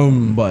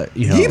 1. But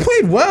he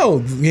played well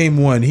Game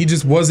 1. He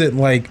just wasn't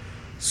like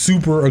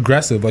super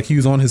aggressive. Like he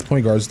was on his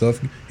point guard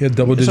stuff. He had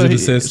double-digit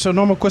assists. So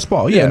normal Chris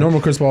Paul. Yeah,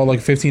 normal Chris Paul, like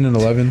 15 and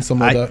 11,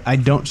 something like that. I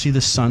don't see the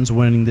Suns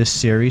winning this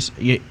series.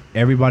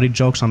 Everybody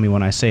jokes on me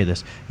when I say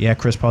this. Yeah,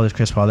 Chris Paul this,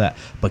 Chris Paul that.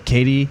 But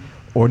KD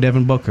or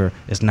Devin Booker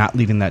is not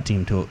leading that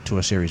team to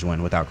a series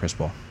win without Chris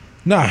Paul.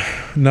 No,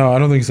 I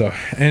don't think so.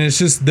 And it's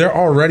just they're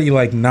already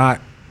like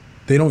not.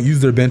 They don't use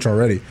their bench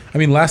already. I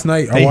mean, last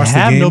night I watched the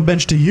game. They have no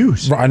bench to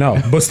use. I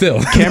know, but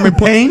still, Cameron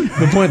Payne.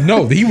 The point,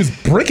 no, he was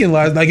bricking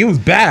last. Like it was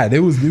bad. It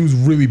was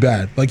really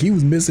bad. Like he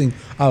was missing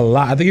a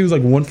lot. I think he was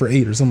like 1 for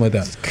 8 or something like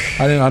that.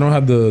 I don't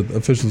have the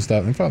official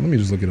stat. In fact, let me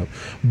just look it up.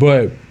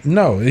 But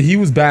no, he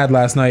was bad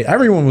last night.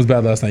 Everyone was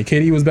bad last night.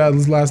 KD was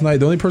bad last night.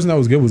 The only person that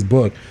was good was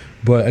Book.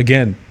 But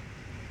again.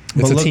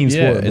 It's a team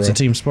sport, bro. It's a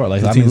team sport.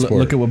 Like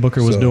look at what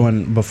Booker was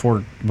doing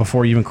before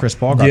even Chris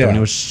Paul got there. When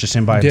it was just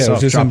him by himself,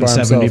 dropping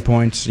 70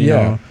 points. You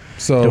know,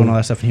 so doing all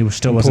that stuff, and he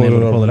still wasn't able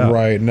to pull it out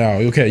right now.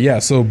 Okay, yeah.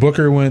 So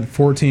Booker went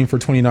 14 for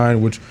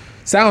 29, which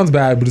sounds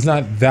bad, but it's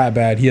not that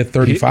bad. He had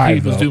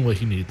 35. He was doing what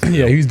he needed to do.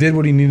 Yeah, he did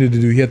what he needed to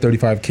do. He had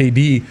 35.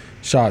 KD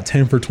shot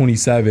 10 for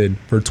 27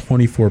 for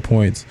 24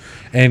 points,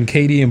 and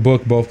KD and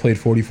Book both played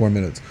 44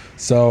 minutes.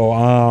 So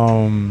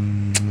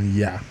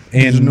yeah.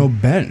 And there's no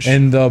bench.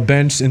 And the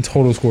bench in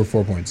total scored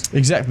 4 points.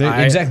 Exactly.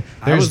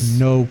 There's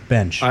no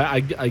bench.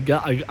 I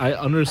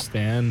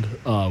understand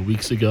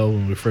weeks ago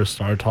when we first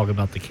started talking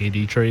about the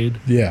KD trade.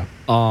 Yeah.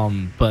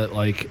 But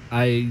like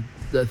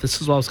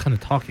this is what I was kind of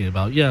talking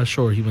about. Yeah,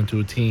 sure, he went to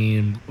a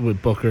team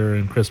with Booker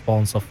and Chris Paul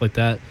and stuff like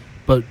that.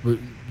 But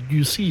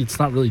you see, it's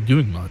not really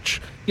doing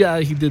much. Yeah,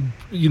 he did.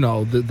 You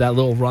know that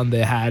little run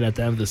they had at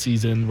the end of the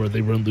season where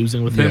they weren't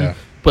losing with him.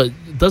 But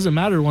it doesn't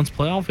matter once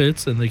playoff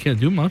hits and they can't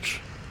do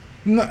much.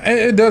 No,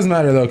 it does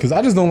matter though, because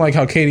I just don't like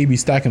how KD be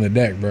stacking the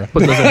deck, bro.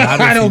 But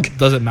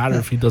does it matter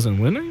if he doesn't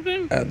win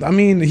anything? I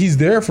mean, he's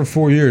there for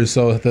 4 years,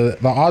 so the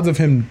odds of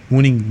him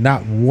winning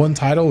not one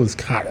title is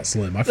kind of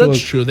slim. I feel that's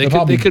like true. They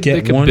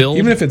could one, build,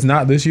 even if it's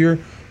not this year.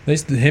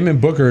 Him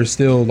and Booker are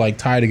still like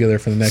tied together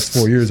for the next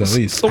 4 years at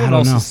least. Someone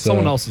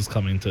else is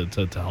coming to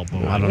help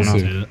him. I don't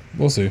know.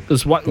 We'll see.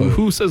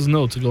 Who says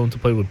no to going to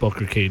play with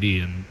Booker,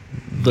 KD, and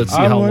let's see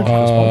how long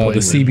Chris Paul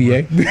plays. The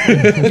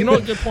CBA. You know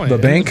what? Good point. The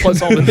bank.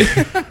 Plus all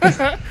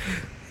the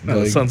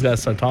the Suns got to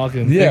start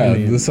talking. Yeah,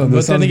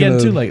 but then again,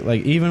 too, like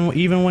even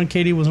when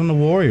KD was on the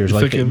Warriors,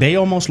 like they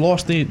almost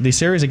lost the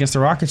series against the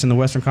Rockets in the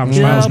Western Conference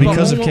Finals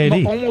because of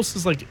KD. Almost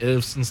is like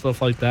ifs and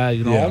stuff like that.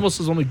 You know, almost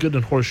is only good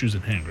in horseshoes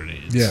and hand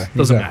grenades. Yeah,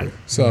 doesn't matter.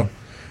 So,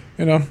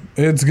 you know,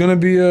 it's gonna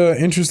be an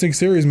interesting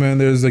series, man.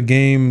 There's a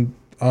game.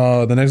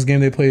 The next game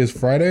they play is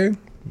Friday.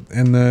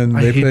 And then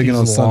they play again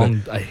on Sunday.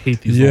 I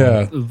hate these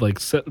long, like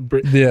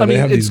they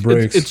have these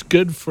breaks. It's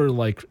good for,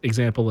 like,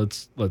 example,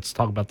 let's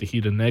talk about the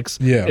Heat and Knicks.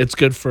 Yeah. It's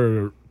good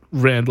for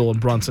Randall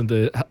and Brunson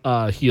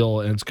to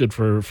heal, and it's good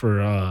for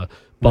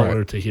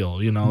Butler to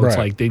heal. You know, it's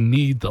like they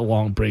need the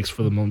long breaks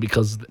for the moment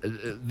because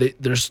they're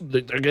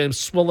getting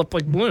swell up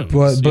like balloons.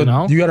 But you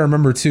know? You got to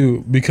remember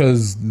too,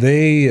 because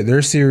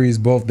their series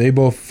they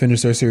both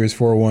finished their series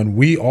 4-1.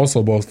 We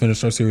also both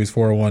finished our series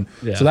 4-1.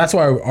 Yeah. So that's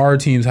why our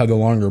teams have the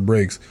longer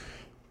breaks.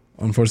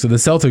 Unfortunately, the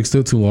Celtics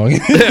took too long.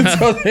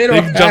 So they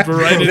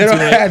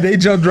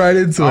jumped right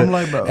into it. I'm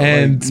like, bro,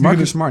 and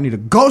Marcus Smart need to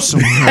go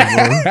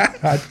somewhere,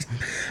 bro.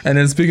 And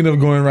then speaking of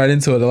going right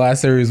into it, the last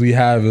series we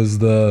have is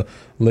the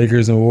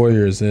Lakers and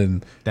Warriors,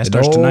 and that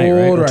starts tonight,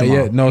 right?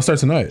 Yeah, no, it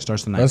starts tonight.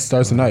 That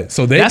starts tonight.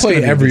 So they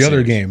play every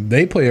other game.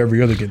 They play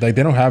every other game. Like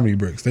they don't have any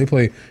breaks. They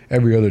play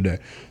every other day.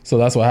 So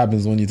that's what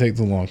happens when you take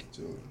too long.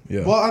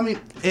 Yeah. Well, I mean,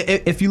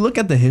 if you look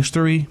at the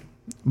history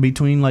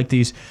between like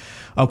these,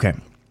 okay.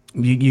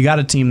 You got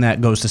a team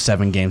that goes to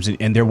 7 games,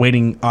 and they're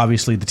waiting.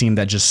 Obviously, the team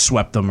that just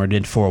swept them or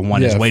did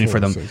 4-1 is waiting for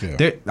them.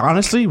 6,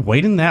 honestly,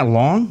 waiting that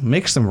long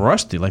makes them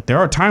rusty. Like there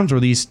are times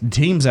where these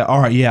teams that, all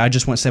right, I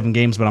just went 7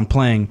 games, but I'm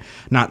playing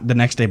not the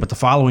next day, but the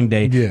following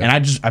day, and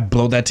I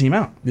blow that team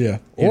out. Yeah,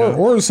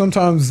 or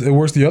sometimes it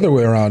works the other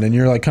way around, and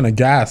you're like kind of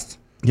gassed.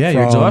 Yeah,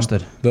 you're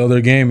exhausted. The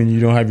other game, and you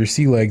don't have your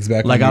sea legs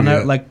back. Like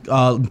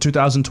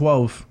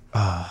 2012.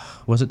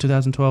 Was it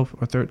 2012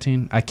 or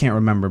 13? I can't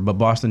remember, but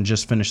Boston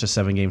just finished a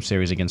 7-game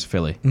series against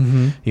Philly.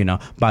 Mm-hmm. You know,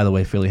 by the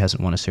way, Philly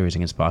hasn't won a series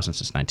against Boston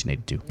since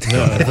 1982.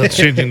 Yeah, that's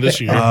changing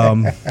this year.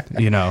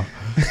 You know,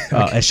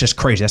 it's just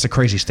crazy. That's a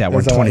crazy stat. We're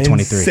in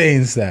 2023.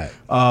 Insane stat.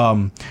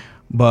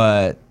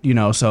 But, you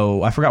know,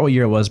 so I forgot what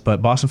year it was,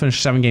 but Boston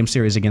finished a 7-game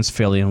series against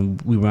Philly,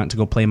 and we went to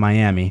go play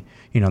Miami.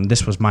 You know,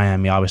 this was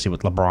Miami, obviously,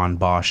 with LeBron,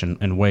 Bosh,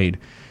 and Wade,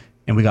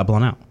 and we got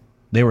blown out.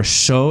 They were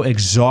so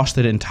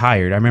exhausted and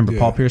tired. I remember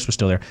Paul Pierce was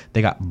still there.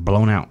 They got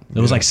blown out. It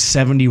was like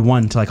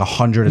 71 to like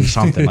 100 and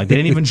something. Like they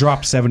didn't even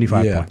drop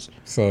 75 points.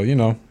 So, you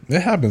know,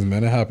 it happens,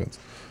 man. It happens.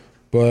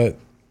 But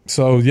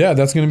so,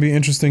 that's going to be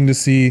interesting to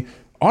see.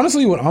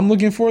 Honestly, what I'm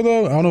looking for,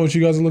 though, I don't know what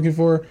you guys are looking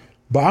for,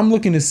 but I'm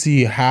looking to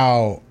see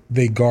how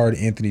they guard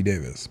Anthony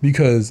Davis,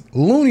 because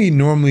Looney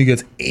normally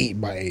gets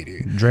 8 by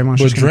 80.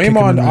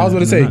 Draymond, I was about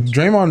to say,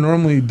 Draymond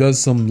normally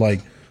does some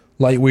like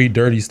lightweight,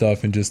 dirty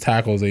stuff and just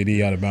tackles AD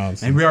out of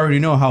bounds. And we already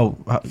know how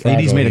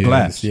AD's made of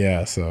glass.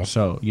 Yeah,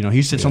 so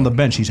he sits on the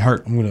bench. He's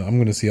hurt. I'm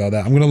gonna see all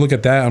that. I'm gonna look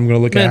at that. I'm gonna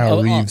look at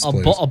how Reeves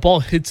plays. A ball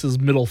hits his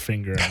middle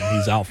finger and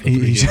he's out for 3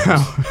 games.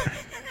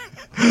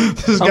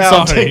 This guy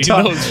on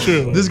TikTok, it's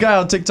true. This guy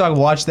on TikTok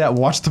watched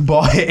the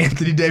ball hit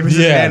Anthony Davis'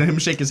 hand and him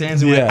shake his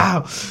hands and went,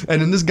 ow.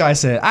 And then this guy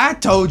said, I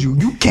told you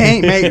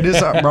can't make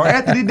this up, bro.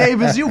 Anthony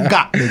Davis, you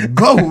got to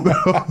go, bro.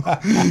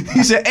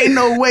 He said, ain't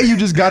no way you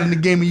just got in the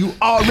game and you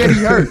already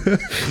hurt.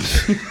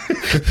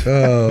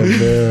 Oh,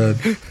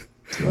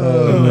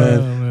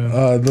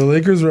 man. The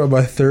Lakers were up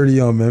by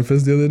 30 on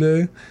Memphis the other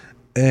day.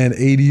 And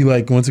AD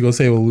went to go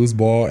save a loose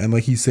ball and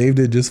he saved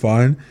it just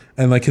fine.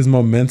 And his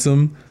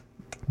momentum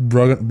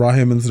brought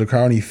him into the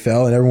crowd and he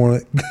fell and everyone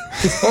was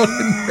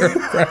holding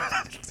their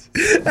breath.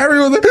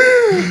 Everyone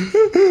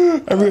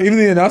even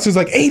the announcers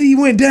AD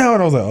went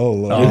down. I was like, oh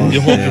Lord. You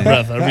hold your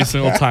breath every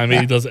single time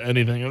AD does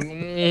anything.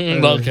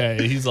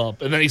 Okay, he's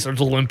up. And then he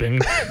starts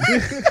limping.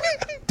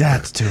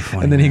 That's too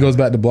funny. And then he goes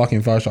back to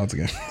blocking 5 shots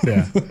again.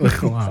 Yeah.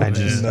 Wow,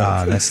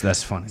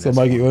 that's funny. So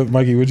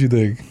Mikey, what you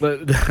think?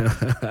 But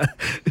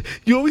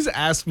you always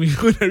ask me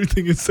when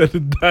everything is said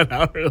and done. I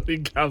don't really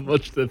got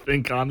much to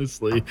think,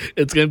 honestly.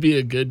 It's gonna be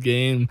a good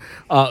game.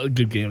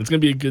 It's gonna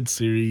be a good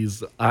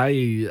series.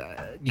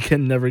 You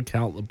can never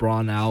count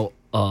LeBron out,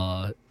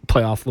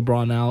 playoff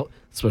LeBron out,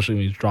 especially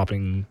when he's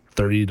dropping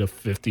 30 to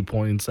 50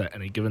 points at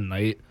any given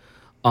night.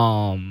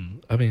 I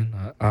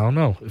don't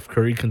know if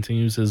Curry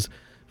continues his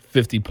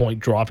 50-point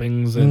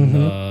droppings,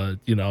 and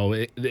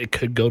it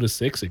could go to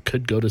 6, it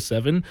could go to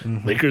 7.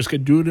 Lakers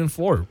could do it in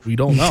 4. We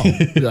don't know.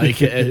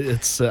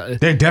 It's they're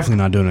definitely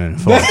not doing it in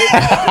 4.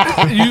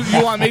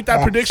 you want to make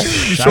that prediction? You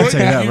sure? I'll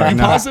tell you that right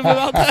now. Positive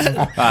about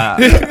that?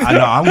 I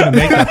know. I'm going to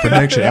make that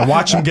prediction and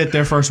watch them get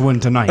their first win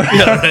tonight.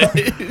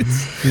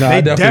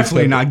 They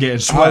definitely not getting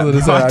swept.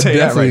 I'll tell you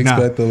that right now.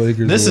 The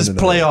Lakers this is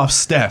playoff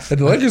Steph. If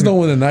the Lakers don't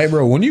win tonight,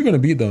 bro, when are you going to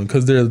beat them?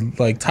 Because they're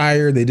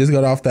tired. They just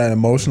got off that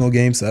emotional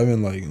game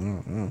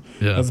 7.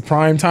 Yeah. That's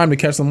prime time to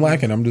catch them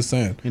lacking. I'm just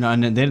saying.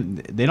 And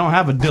they don't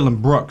have a Dillon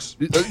Brooks.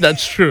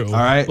 That's true. All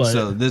right.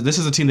 So this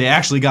is a team they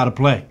actually got to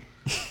play.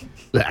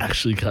 They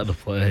actually got to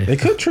play. They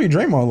could treat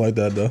Draymond like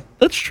that, though.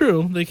 That's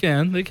true. They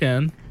can.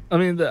 I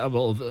mean,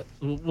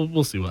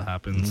 we'll see what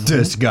happens.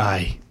 This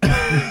guy.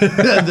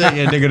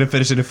 They're going to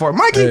finish it at 4.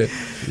 Mikey. Hey,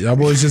 y'all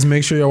boys just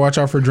make sure y'all watch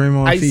out for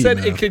Draymond. I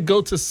said it could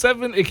go to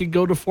 7. It could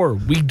go to 4.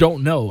 We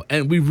don't know.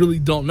 And we really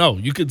don't know.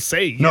 You could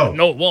say, no,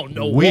 it won't.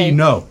 No, we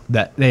know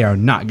that they are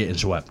not getting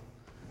swept.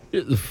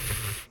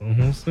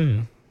 We'll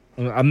see.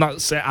 I'm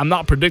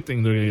not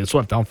predicting they're going to get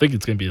swept. I don't think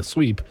it's going to be a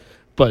sweep.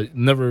 But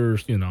never,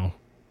 I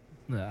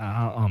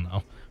don't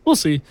know. We'll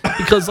see,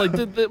 because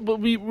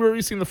we were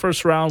already seeing the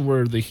first round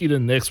where the Heat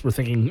and Knicks were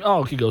thinking,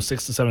 it could go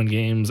 6 to 7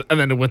 games, and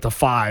then it went to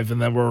 5,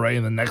 and then we're already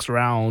in the next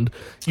round.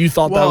 You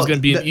thought that was going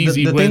to be an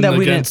easy win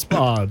against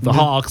the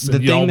Hawks. The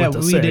thing that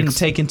we didn't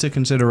take into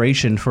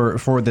consideration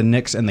for the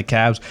Knicks and the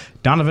Cavs,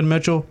 Donovan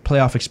Mitchell,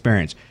 playoff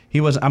experience.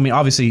 He was,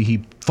 obviously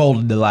he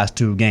folded the last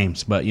 2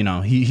 games, but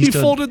he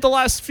still folded the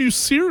last few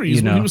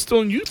series when he was still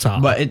in Utah.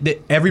 But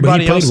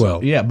everybody else,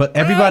 well. Yeah, but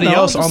everybody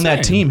else on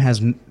that team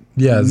has.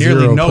 Yeah,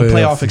 nearly no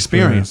playoff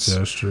experience. Yeah,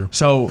 that's true.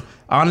 So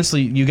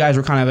honestly, you guys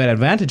were kind of at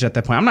advantage at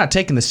that point. I'm not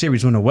taking the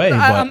series win away,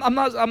 but I'm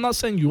not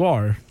saying you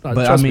are. But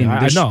I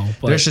know.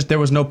 But there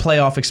was no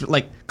playoff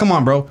experience. Come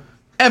on, bro.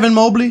 Evan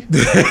Mobley,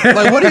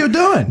 what are you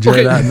doing?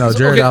 Jared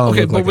Allen.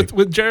 Okay, but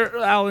with Jared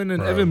Allen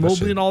and Evan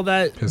Mobley and all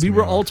that, we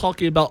were all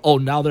talking about.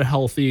 Now they're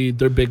healthy,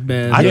 they're big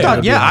men. I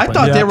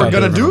thought they were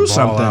gonna do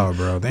something, out,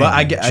 bro.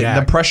 But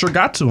the pressure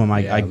got to them.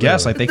 I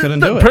guess they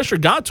couldn't do it. The pressure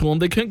got to them.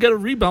 They couldn't get a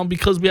rebound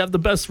because we have the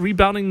best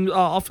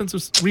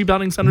offensive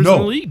rebounding centers in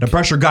the league. The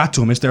pressure got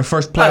to them. It's their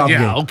first playoff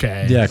game.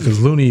 Okay. Yeah, because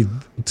Looney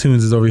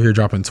Tunes is over here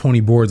dropping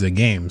 20 boards a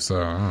game. So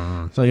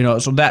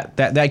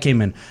that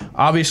came in.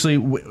 Obviously,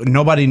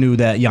 nobody knew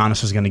that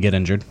Giannis was going to get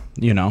injured.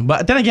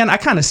 But then again, I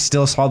kind of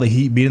still saw the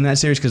Heat beating that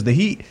series because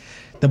the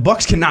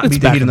Bucks cannot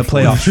beat the Heat in the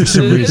playoffs for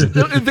some reason.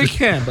 They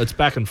can, but it's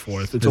back and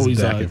forth. It's always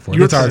back and forth.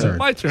 Your It's our turn, turn.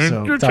 my turn,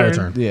 So, your it's our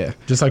turn. Yeah,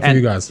 just like for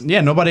you guys.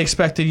 Yeah, nobody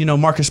expected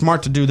Marcus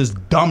Smart to do this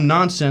dumb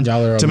nonsense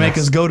to make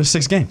us go to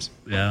 6 games.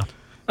 Yeah,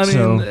 I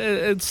mean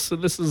this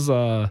is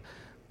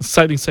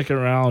exciting second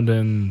round,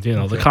 and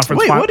the conference.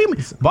 Wait, what do you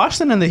mean?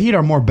 Boston and the Heat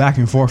are more back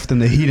and forth than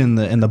the Heat and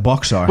the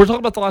Bucks are. We're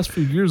talking about the last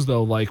few years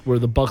though, where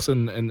the Bucks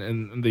and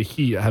the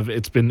Heat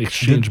it's been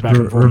exchanged back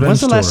and forth.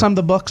 When's the last time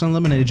the Bucks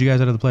eliminated you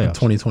guys out of the playoffs?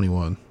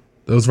 2021.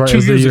 It was right. It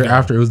was the year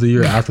after. It was the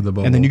year after the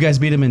bubble. And then you guys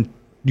beat them in.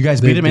 You guys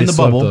beat them in the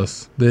bubble.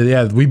 Us.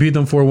 We beat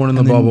them 4-1 in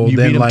the bubble. You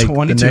then beat them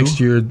 22? the next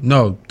year,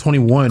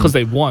 21 because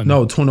they won.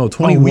 No,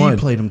 21. We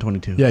played them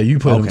 22. Yeah, you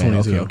played them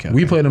 22. Okay.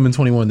 We played them in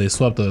 21. They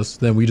swept us.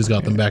 Then we just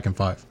got them back in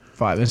 5.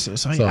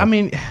 So, I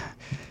mean,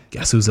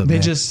 guess who's up? They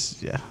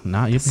next?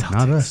 not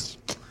us.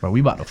 Bro, we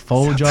about to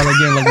fold y'all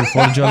again like we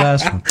folded y'all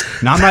last one.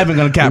 Now I'm not even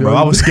gonna cap, bro.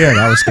 I was scared.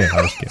 I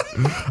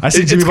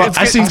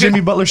seen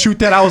Jimmy Butler shoot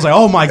that. I was like,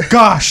 oh my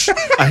gosh.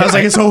 I was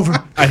like, it's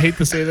over. I hate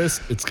to say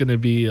this. It's gonna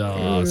be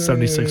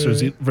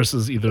 76ers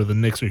versus either the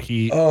Knicks or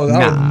Heat. Oh,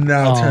 that would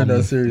now turn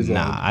that series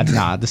on.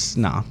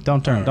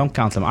 Don't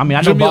count them. I mean,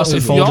 I know Boston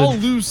if folded. y'all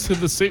lose to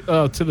the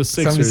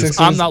Sixers,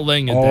 I'm not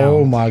laying it down.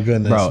 Oh my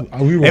goodness, bro.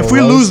 If we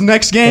lose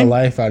next game, the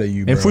life out of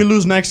you, bro. If we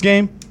lose next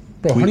game,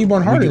 bro,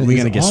 Honeyborn Harden, we're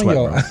gonna get swept,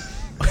 bro.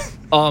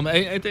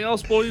 Anything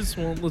else, boys?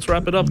 Well, let's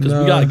wrap it up because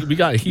we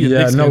got Heat.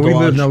 Yeah, Heat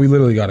we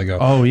literally gotta go.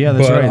 Oh yeah,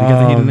 that's right. We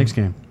got the Heat in the next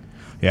game.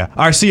 Yeah.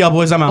 All right, see y'all,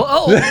 boys. I'm out.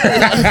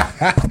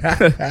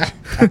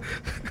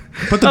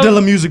 Put the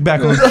Dillon music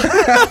back on.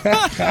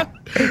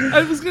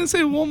 I was gonna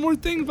say one more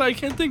thing, but I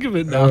can't think of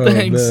it now.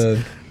 Thanks.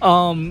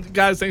 Man.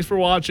 Guys, thanks for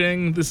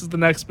watching. This is the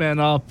Next Man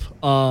Up.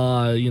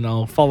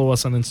 Follow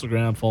us on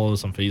Instagram, follow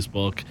us on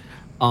Facebook.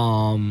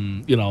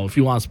 If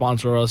you want to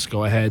sponsor us,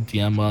 go ahead,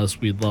 DM us.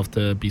 We'd love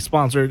to be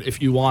sponsored.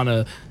 If you want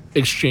to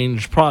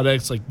exchange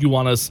products, like you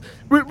want us,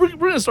 we're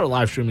gonna start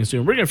live streaming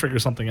soon. We're gonna figure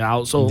something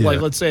out. So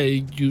like, let's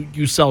say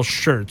you sell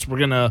shirts. We're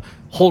gonna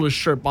hold a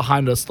shirt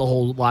behind us the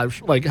whole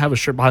have a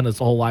shirt behind us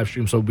the whole live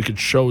stream so we could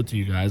show it to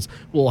you guys.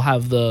 We'll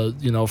have the,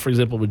 for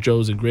example, with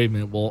Joe's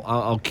engravement,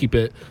 I'll keep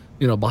it,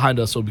 behind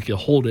us so we can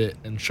hold it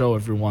and show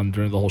everyone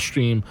during the whole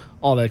stream,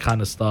 all that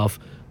kind of stuff.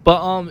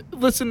 But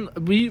listen,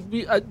 I'm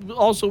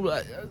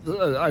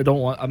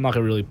not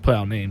gonna really put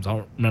out names. I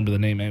don't remember the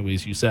name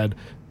anyways. You said,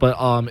 but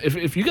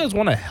if you guys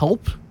want to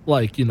help,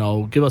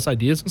 give us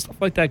ideas and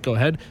stuff like that, go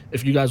ahead.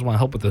 If you guys want to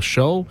help with the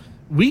show,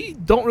 we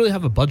don't really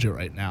have a budget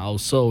right now.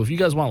 So if you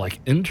guys want to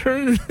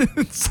intern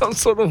in some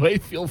sort of way,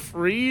 feel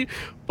free.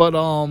 But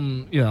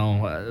we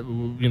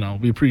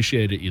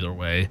appreciate it either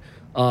way.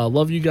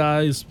 Love you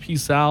guys.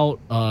 Peace out.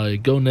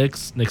 Go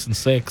Knicks. Knicks and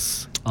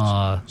 6.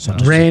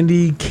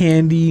 Randy,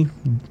 Candy,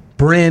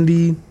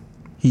 Brandy,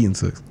 Heat and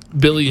 6.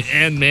 Billy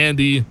and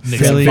Mandy.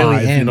 Knicks Philly and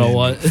 5. and You know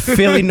what?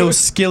 Philly no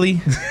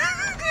skilly.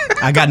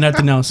 I got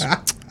nothing else.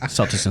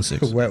 Celtics and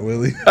 6. Wet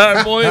Willie. All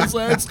right, boys.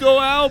 Let's go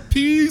out.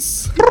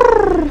 Peace.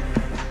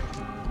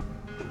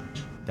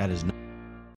 That is no.